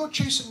ball. Okay, go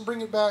chase it and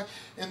bring it back.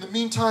 In the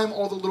meantime,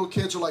 all the little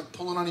kids are like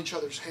pulling on each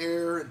other's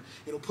hair and,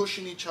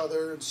 pushing each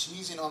other and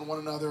sneezing on one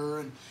another.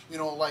 And,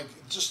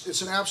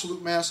 it's an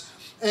absolute mess.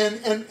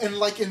 And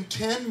like in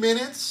 10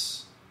 minutes,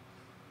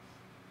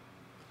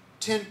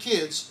 10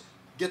 kids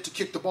get to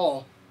kick the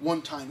ball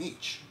one time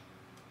each.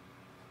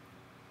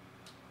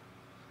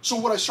 So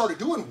what I started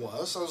doing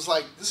was, I was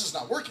like, this is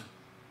not working.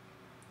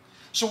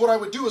 So what I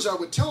would do is I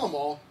would tell them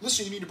all,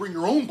 listen, you need to bring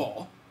your own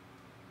ball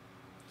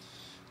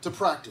to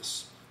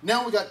practice.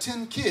 Now we got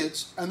 10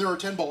 kids, and there are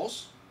 10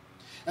 balls.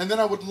 And then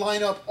I would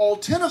line up all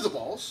 10 of the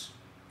balls,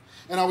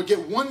 and I would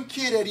get one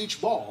kid at each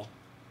ball.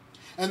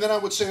 And then I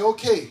would say,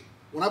 okay,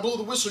 when I blow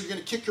the whistle, you're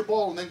going to kick your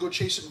ball and then go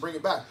chase it and bring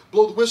it back.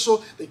 Blow the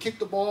whistle, they kick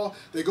the ball,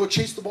 they go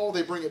chase the ball,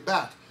 they bring it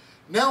back.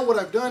 Now what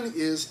I've done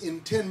is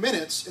in 10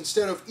 minutes,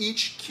 instead of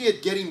each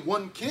kid getting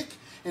one kick,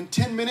 in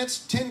 10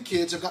 minutes, 10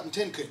 kids have gotten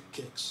 10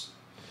 kicks.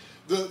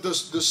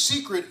 The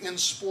secret in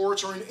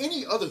sports or in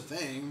any other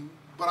thing,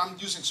 but I'm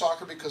using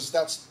soccer because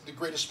that's the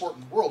greatest sport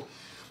in the world,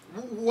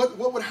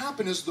 what would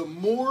happen is the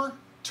more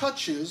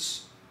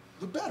touches,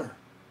 the better.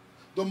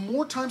 The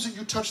more times that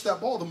you touch that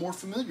ball, the more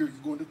familiar you're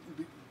going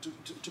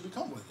to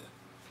become with it.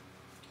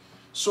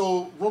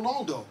 So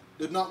Ronaldo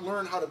did not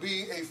learn how to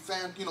be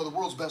the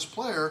world's best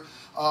player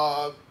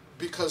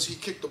because he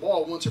kicked the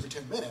ball once every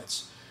 10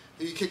 minutes.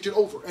 He kicked it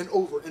over and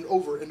over and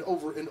over and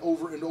over and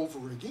over and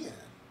over again.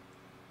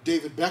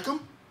 David Beckham,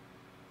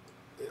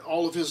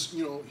 all of his,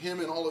 him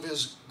and all of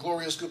his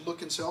glorious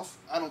good-looking self.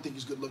 I don't think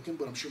he's good-looking,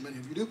 but I'm sure many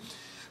of you do.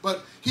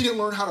 But he didn't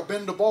learn how to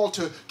bend the ball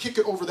to kick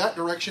it over that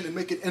direction and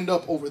make it end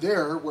up over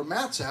there where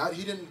Matt's at.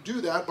 He didn't do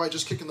that by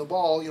just kicking the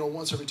ball,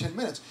 once every 10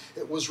 minutes.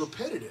 It was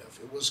repetitive.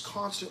 It was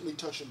constantly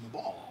touching the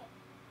ball.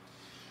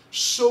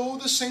 So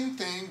the same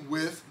thing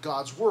with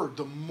God's Word.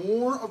 The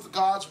more of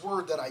God's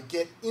Word that I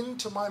get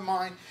into my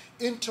mind,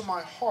 into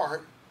my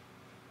heart,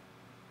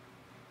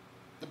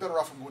 the better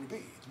off I'm going to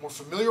be. The more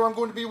familiar I'm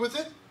going to be with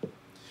it,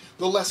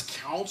 the less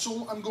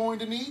counsel I'm going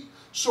to need.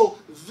 So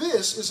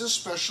this is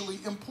especially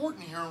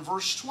important here in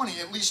verse 20,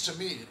 at least to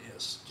me it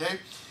is. Okay,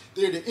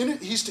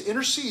 he's to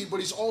intercede, but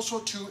he's also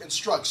to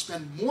instruct.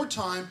 Spend more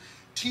time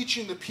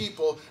teaching the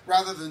people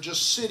rather than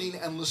just sitting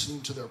and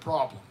listening to their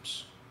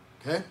problems.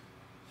 Okay?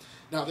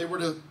 Now they were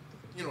to,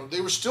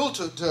 they were still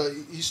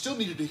he still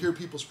needed to hear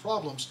people's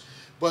problems,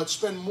 but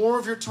spend more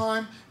of your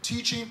time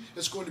teaching.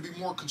 It's going to be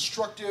more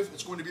constructive.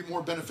 It's going to be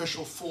more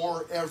beneficial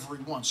for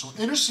everyone. So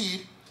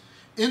intercede,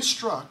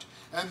 instruct,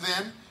 and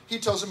then he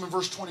tells them in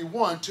verse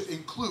 21 to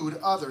include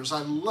others.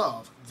 I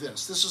love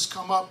this. This has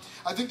come up.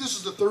 I think this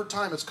is the third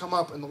time it's come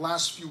up in the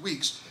last few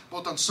weeks,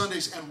 both on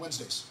Sundays and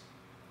Wednesdays.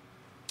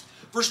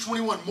 Verse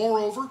 21,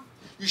 moreover,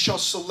 you shall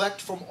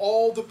select from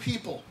all the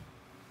people.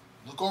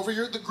 Look over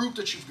the group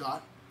that you've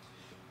got.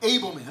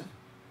 Able men,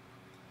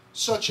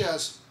 such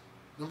as,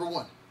 number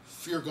one,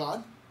 fear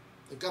God.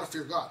 They've got to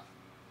fear God.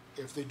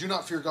 If they do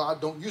not fear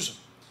God, don't use them.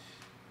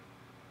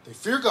 They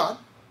fear God.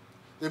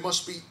 They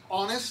must be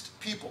honest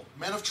people,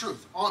 men of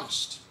truth,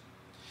 honest.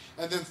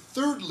 And then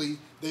thirdly,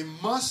 they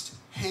must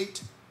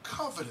hate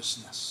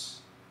covetousness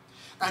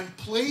and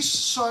place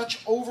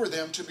such over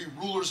them to be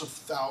rulers of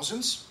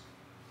thousands,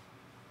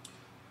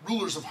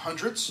 rulers of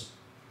hundreds,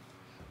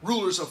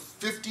 rulers of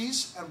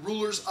 50s, and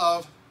rulers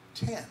of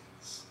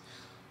 10s.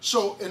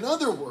 So, in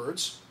other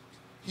words,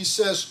 he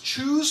says,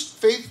 choose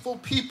faithful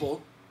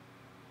people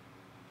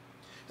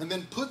and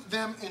then put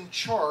them in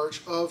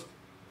charge of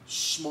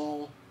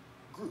small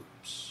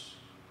groups.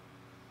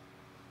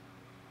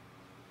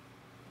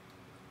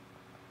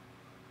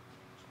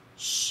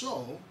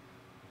 So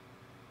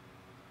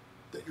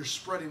that you're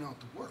spreading out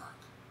the work.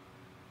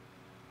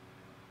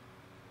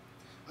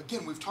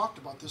 Again, we've talked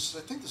about this. I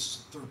think this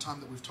is the third time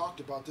that we've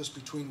talked about this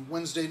between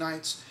Wednesday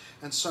nights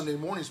and Sunday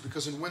mornings,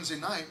 because in Wednesday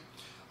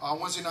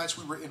nights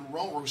we were in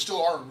Rome, or we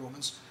still are in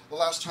Romans. The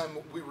last time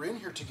we were in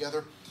here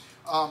together,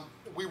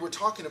 we were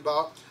talking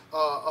about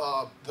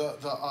the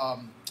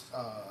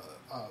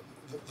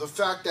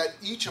fact that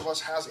each of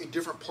us has a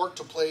different part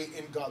to play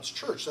in God's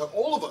church, that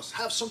all of us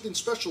have something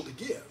special to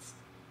give,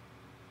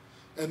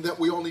 and that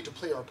we all need to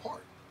play our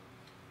part.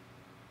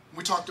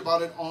 We talked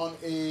about it on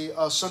a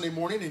Sunday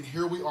morning, and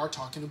here we are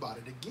talking about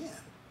it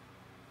again.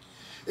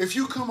 If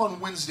you come on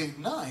Wednesday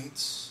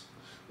nights,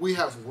 we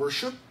have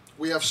worship,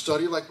 we have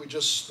study like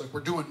we're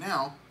doing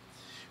now,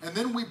 and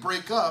then we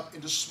break up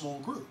into small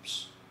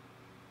groups.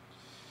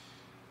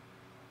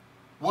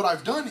 What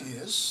I've done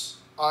is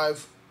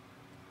I've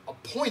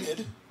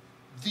appointed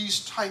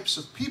these types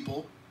of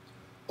people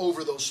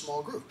over those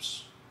small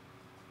groups.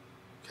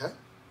 Okay?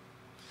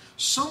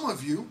 Some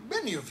of you,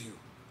 many of you,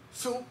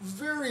 feel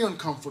very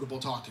uncomfortable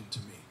talking to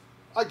me.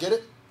 I get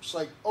it. It's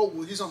like, oh,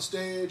 well, he's on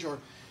stage, or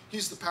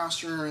he's the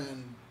pastor,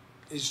 and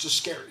he's just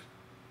scary.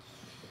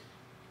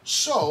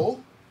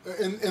 So,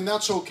 and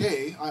that's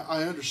okay.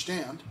 I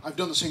understand. I've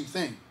done the same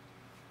thing.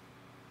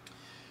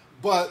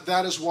 But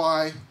that is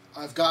why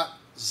I've got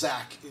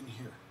Zach in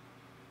here.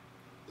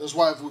 That's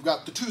why we've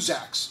got the two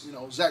Zachs,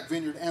 Zach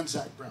Vineyard and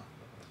Zach Brown.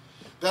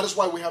 That is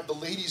why we have the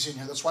ladies in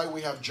here. That's why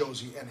we have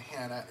Josie and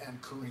Hannah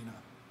and Karina.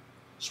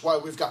 That's why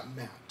we've got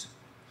Matt.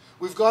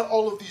 We've got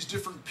all of these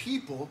different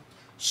people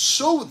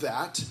so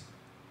that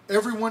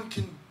everyone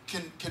can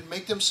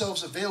make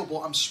themselves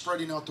available. I'm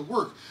spreading out the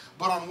work.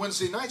 But on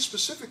Wednesday night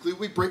specifically,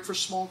 we break for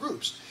small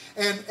groups.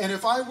 And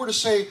if I were to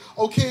say,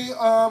 okay,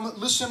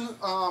 listen,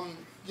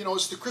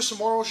 it's the Chris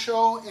Amaro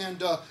show,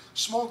 and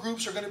small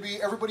groups are going to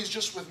be, everybody's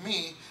just with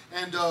me,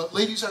 and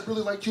ladies, I'd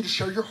really like you to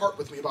share your heart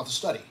with me about the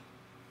study.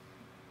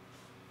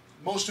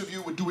 Most of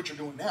you would do what you're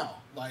doing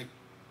now. Like,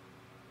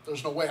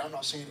 there's no way. I'm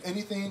not saying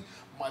anything.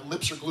 My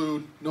lips are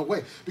glued. No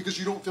way. Because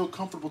you don't feel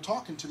comfortable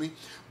talking to me,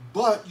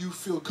 but you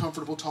feel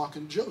comfortable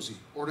talking to Josie,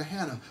 or to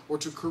Hannah, or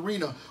to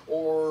Karina,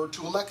 or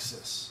to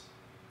Alexis.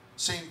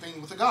 Same thing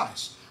with the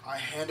guys. I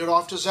hand it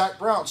off to Zach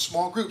Brown,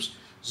 small groups.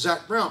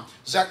 Zach Brown.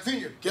 Zach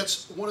Vineyard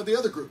gets one of the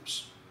other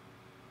groups.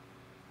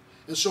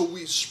 And so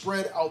we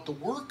spread out the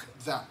work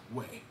that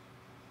way.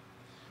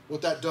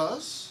 What that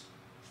does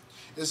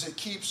is it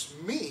keeps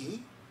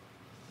me,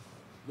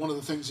 one of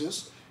the things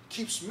is,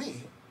 keeps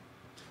me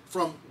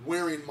from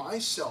wearing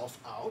myself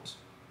out,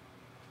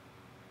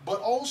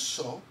 but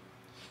also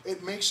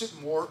it makes it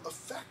more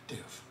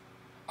effective.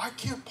 I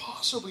can't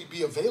possibly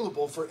be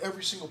available for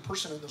every single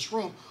person in this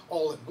room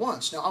all at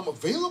once. Now, I'm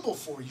available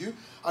for you.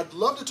 I'd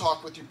love to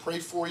talk with you, pray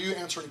for you,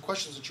 answer any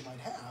questions that you might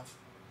have.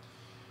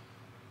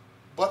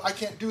 But I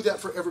can't do that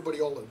for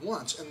everybody all at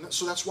once. And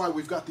so that's why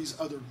we've got these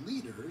other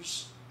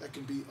leaders that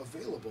can be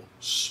available,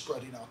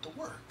 spreading out the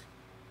work.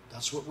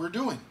 That's what we're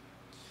doing.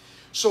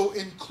 So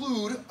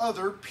include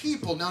other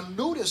people. Now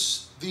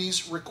notice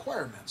these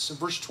requirements in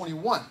verse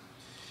 21,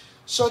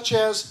 such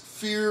as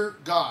fear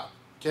God.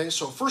 Okay,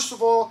 so first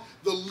of all,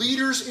 the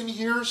leaders in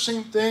here,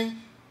 same thing,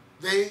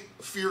 they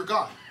fear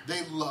God.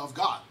 They love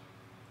God.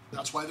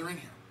 That's why they're in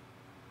here.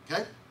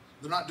 Okay?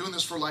 They're not doing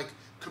this for like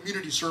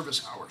community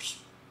service hours.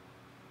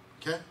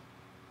 Okay?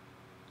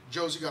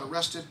 Josie got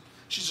arrested.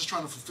 She's just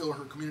trying to fulfill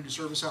her community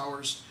service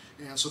hours,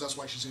 and so that's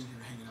why she's in here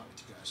hanging out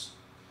with you guys.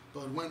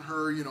 But when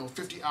her,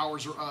 50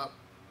 hours are up,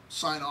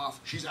 sign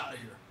off, she's out of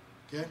here.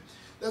 Okay?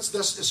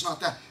 It's not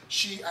that.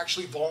 She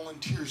actually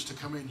volunteers to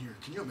come in here.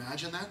 Can you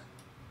imagine that?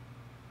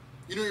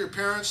 You know your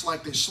parents,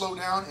 like they slow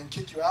down and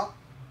kick you out?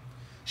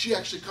 She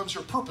actually comes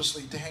here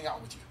purposely to hang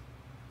out with you.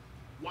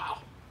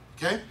 Wow.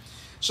 Okay?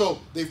 So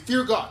they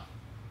fear God.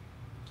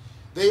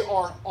 They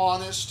are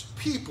honest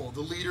people. The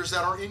leaders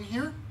that are in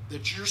here,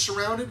 that you're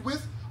surrounded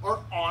with, are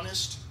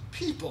honest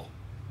people.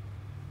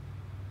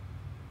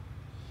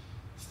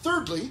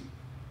 Thirdly,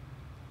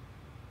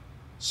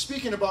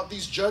 speaking about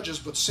these judges,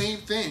 but same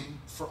thing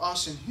for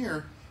us in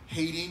here,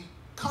 hating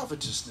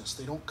covetousness.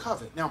 They don't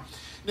covet. Now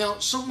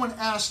someone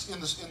asked in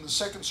the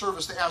second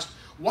service, they asked,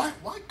 why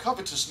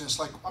covetousness?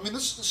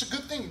 It's a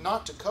good thing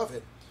not to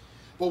covet,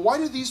 but why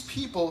were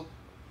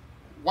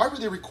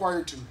they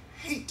required to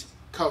hate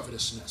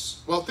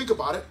covetousness? Well, think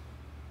about it.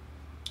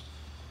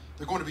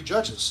 They're going to be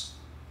judges,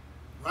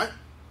 right?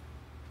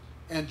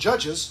 And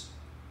judges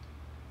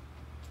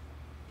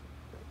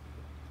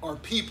are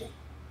people.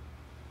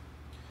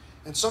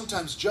 And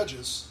sometimes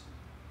judges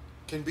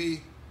can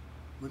be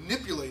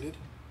manipulated,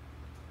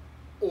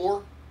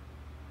 or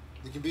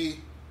they can be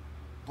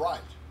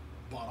bribed,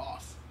 bought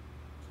off.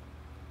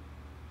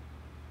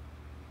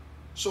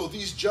 So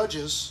these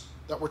judges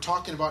that we're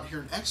talking about here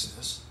in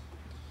Exodus,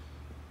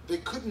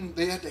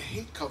 they had to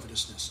hate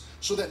covetousness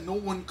so that no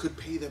one could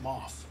pay them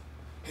off.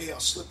 Hey, I'll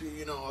slip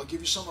you, I'll give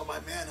you some of my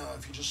manna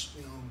if you just,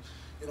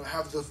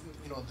 have the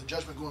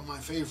judgment go in my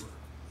favor.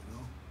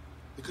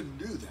 They couldn't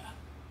do that.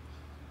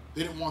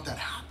 They didn't want that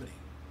happening.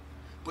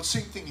 But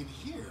same thing in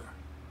here.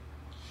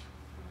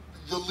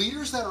 The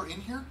leaders that are in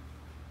here,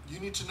 you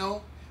need to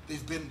know,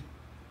 they've been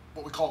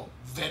what we call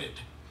vetted.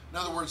 In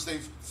other words,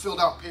 they've filled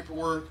out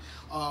paperwork.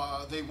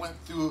 They went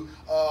through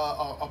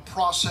a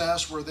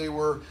process where they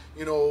were,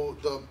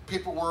 the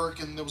paperwork,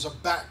 and there was a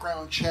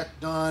background check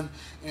done,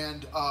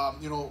 and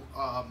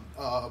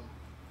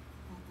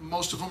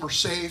most of them are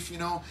safe,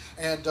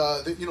 and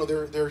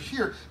they're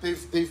here.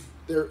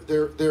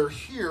 They're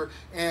here,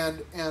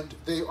 and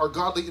they are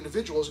godly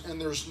individuals,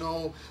 and there's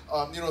no,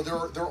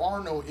 there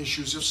are no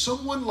issues. If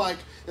someone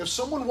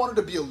wanted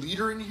to be a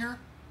leader in here,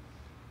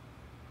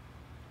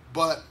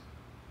 but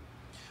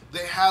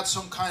they had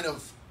some kind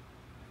of,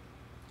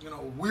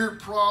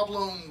 weird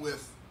problem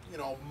with,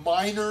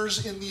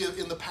 minors in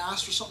the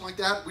past or something like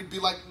that, we'd be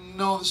like,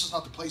 no, this is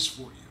not the place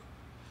for you.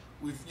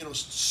 We've,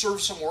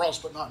 served somewhere else,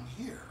 but not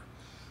in here.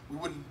 We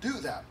wouldn't do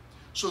that.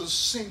 So the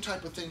same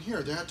type of thing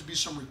here. There had to be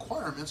some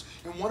requirements,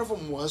 and one of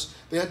them was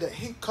they had to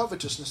hate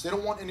covetousness. They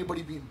don't want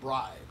anybody being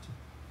bribed.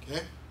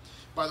 Okay?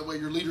 By the way,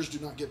 your leaders do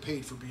not get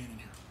paid for being in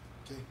here.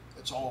 Okay?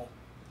 It's all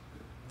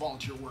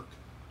volunteer work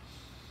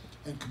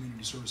and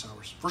community service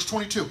hours. Verse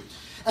 22.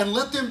 And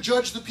let them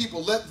judge the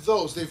people. Let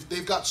those.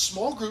 They've got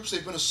small groups.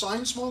 They've been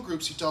assigned small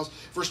groups, he tells,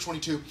 verse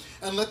 22.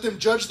 And let them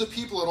judge the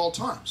people at all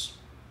times.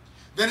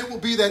 Then it will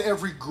be that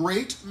every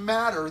great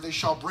matter they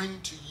shall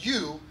bring to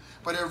you,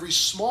 but every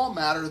small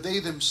matter they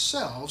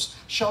themselves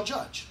shall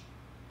judge.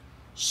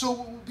 So it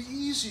will be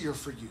easier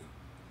for you,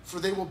 for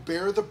they will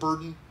bear the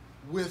burden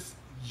with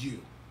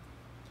you.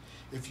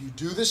 If you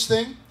do this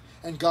thing,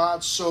 and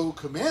God so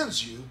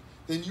commands you,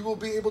 then you will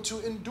be able to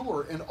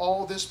endure, and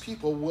all this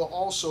people will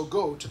also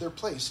go to their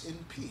place in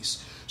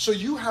peace. So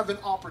you have an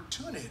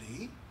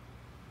opportunity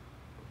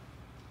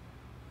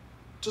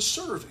to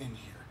serve in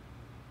here.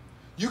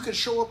 You can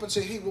show up and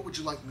say, hey, what would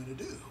you like me to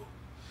do?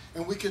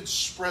 And we can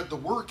spread the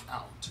work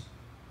out.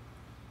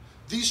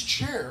 These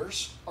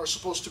chairs are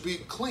supposed to be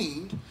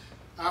cleaned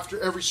after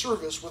every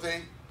service with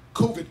a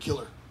COVID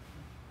killer.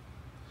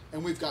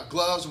 And we've got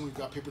gloves, and we've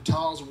got paper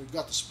towels, and we've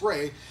got the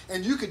spray,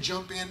 and you could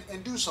jump in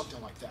and do something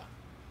like that.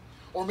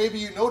 Or maybe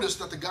you notice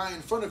that the guy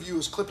in front of you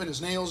is clipping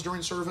his nails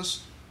during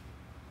service.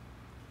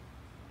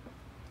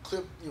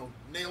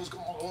 Nails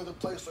going all over the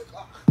place, like,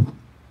 ah.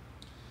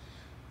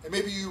 And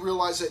maybe you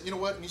realize that,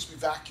 it needs to be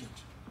vacuumed.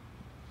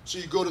 So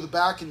you go to the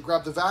back and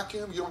grab the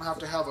vacuum. You don't have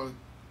to have a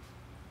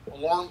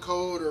alarm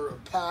code or a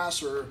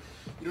pass, or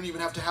you don't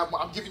even have to have,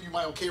 I'm giving you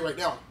my okay right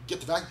now. Get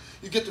the vacuum.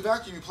 You get the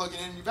vacuum, you plug it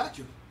in, and you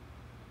vacuum.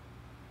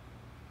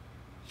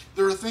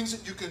 There are things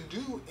that you can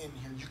do in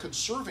here. You can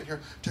serve in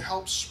here to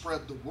help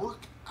spread the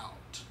work out.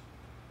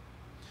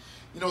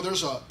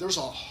 There's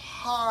a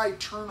high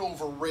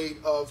turnover rate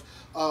of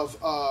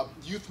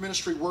youth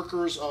ministry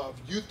workers, of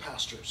youth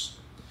pastors.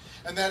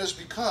 And that is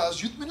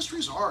because youth ministry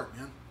is hard,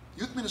 man.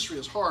 Youth ministry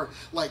is hard.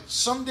 Like,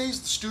 some days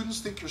the students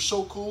think you're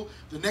so cool.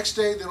 The next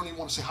day, they don't even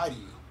want to say hi to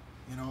you.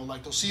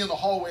 They'll see you in the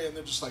hallway, and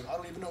they're just like, I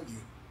don't even know you.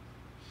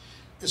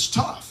 It's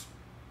tough.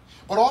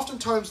 But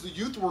oftentimes, the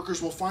youth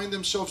workers will find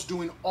themselves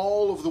doing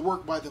all of the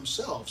work by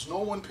themselves. No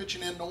one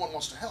pitching in. No one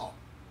wants to help.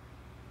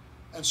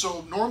 And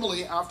so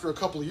normally, after a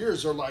couple of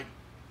years, they're like,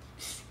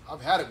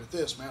 I've had it with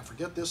this, man.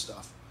 Forget this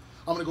stuff.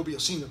 I'm going to go be a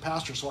senior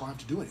pastor so I don't have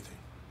to do anything.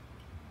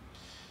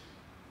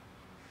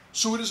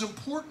 So it is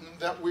important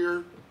that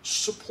we're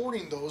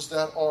supporting those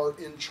that are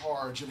in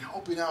charge and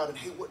helping out, and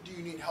hey, what do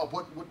you need help?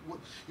 What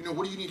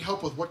do you need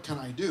help with? What can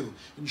I do?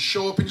 And you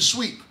show up and you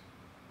sweep,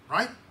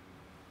 right?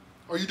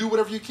 Or you do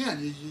whatever you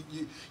can.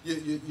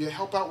 You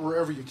help out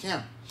wherever you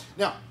can.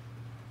 Now,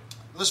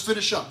 let's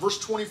finish up. Verse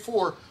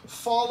 24,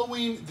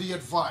 following the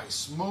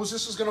advice.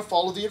 Moses is going to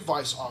follow the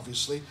advice,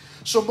 obviously.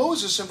 So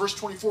Moses, in verse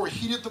 24,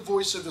 heeded the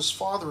voice of his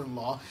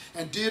father-in-law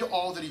and did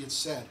all that he had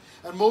said.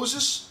 And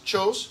Moses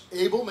chose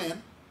able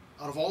men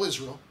out of all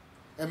Israel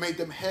and made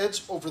them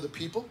heads over the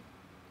people,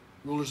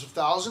 rulers of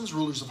thousands,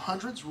 rulers of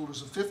hundreds,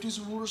 rulers of fifties,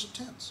 and rulers of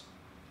tens.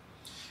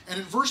 And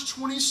in verse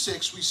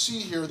 26, we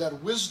see here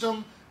that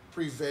wisdom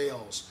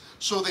prevails.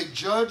 So they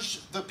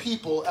judged the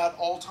people at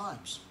all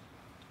times.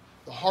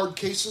 The hard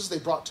cases they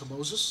brought to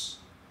Moses,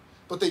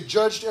 but they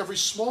judged every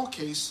small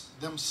case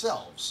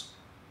themselves.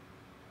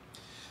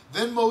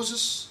 Then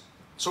Moses,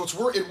 so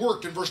it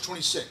worked in verse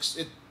 26.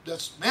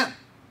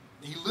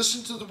 He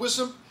listened to the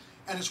wisdom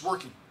and it's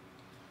working.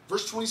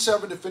 Verse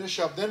 27 to finish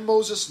up, then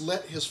Moses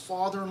let his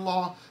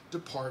father-in-law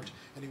depart,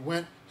 and he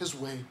went his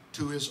way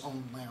to his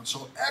own land.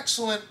 So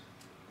excellent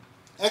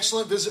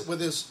visit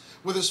with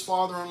his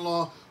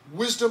father-in-law.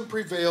 Wisdom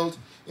prevailed,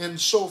 and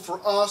so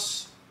for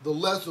us,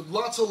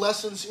 lots of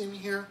lessons in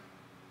here,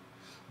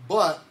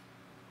 but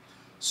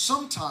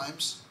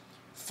oftentimes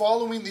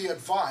following the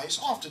advice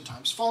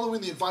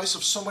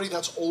of somebody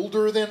that's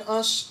older than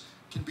us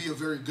can be a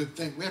very good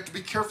thing. We have to be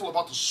careful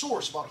about the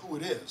source, about who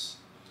it is.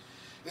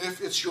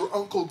 If it's your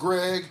Uncle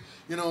Greg,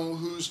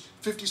 who's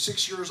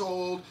 56 years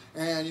old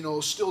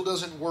and, still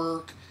doesn't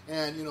work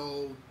and,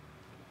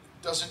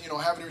 doesn't,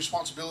 have any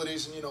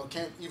responsibilities and,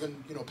 can't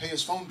even, pay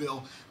his phone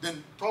bill,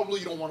 then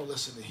probably you don't want to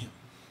listen to him.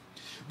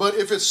 But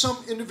if it's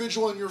some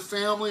individual in your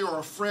family or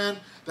a friend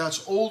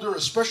that's older,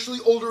 especially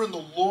older in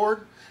the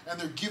Lord, and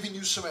they're giving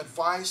you some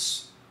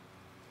advice,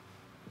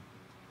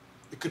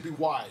 it could be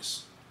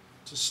wise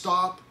to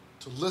stop,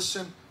 to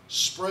listen,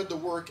 spread the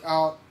work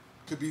out.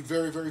 Could be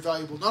very, very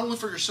valuable, not only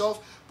for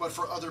yourself, but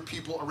for other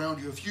people around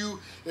you.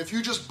 If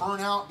you just burn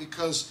out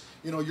because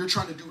you're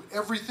trying to do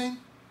everything,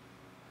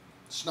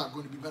 it's not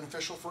going to be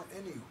beneficial for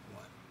anyone.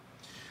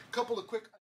 A couple of quick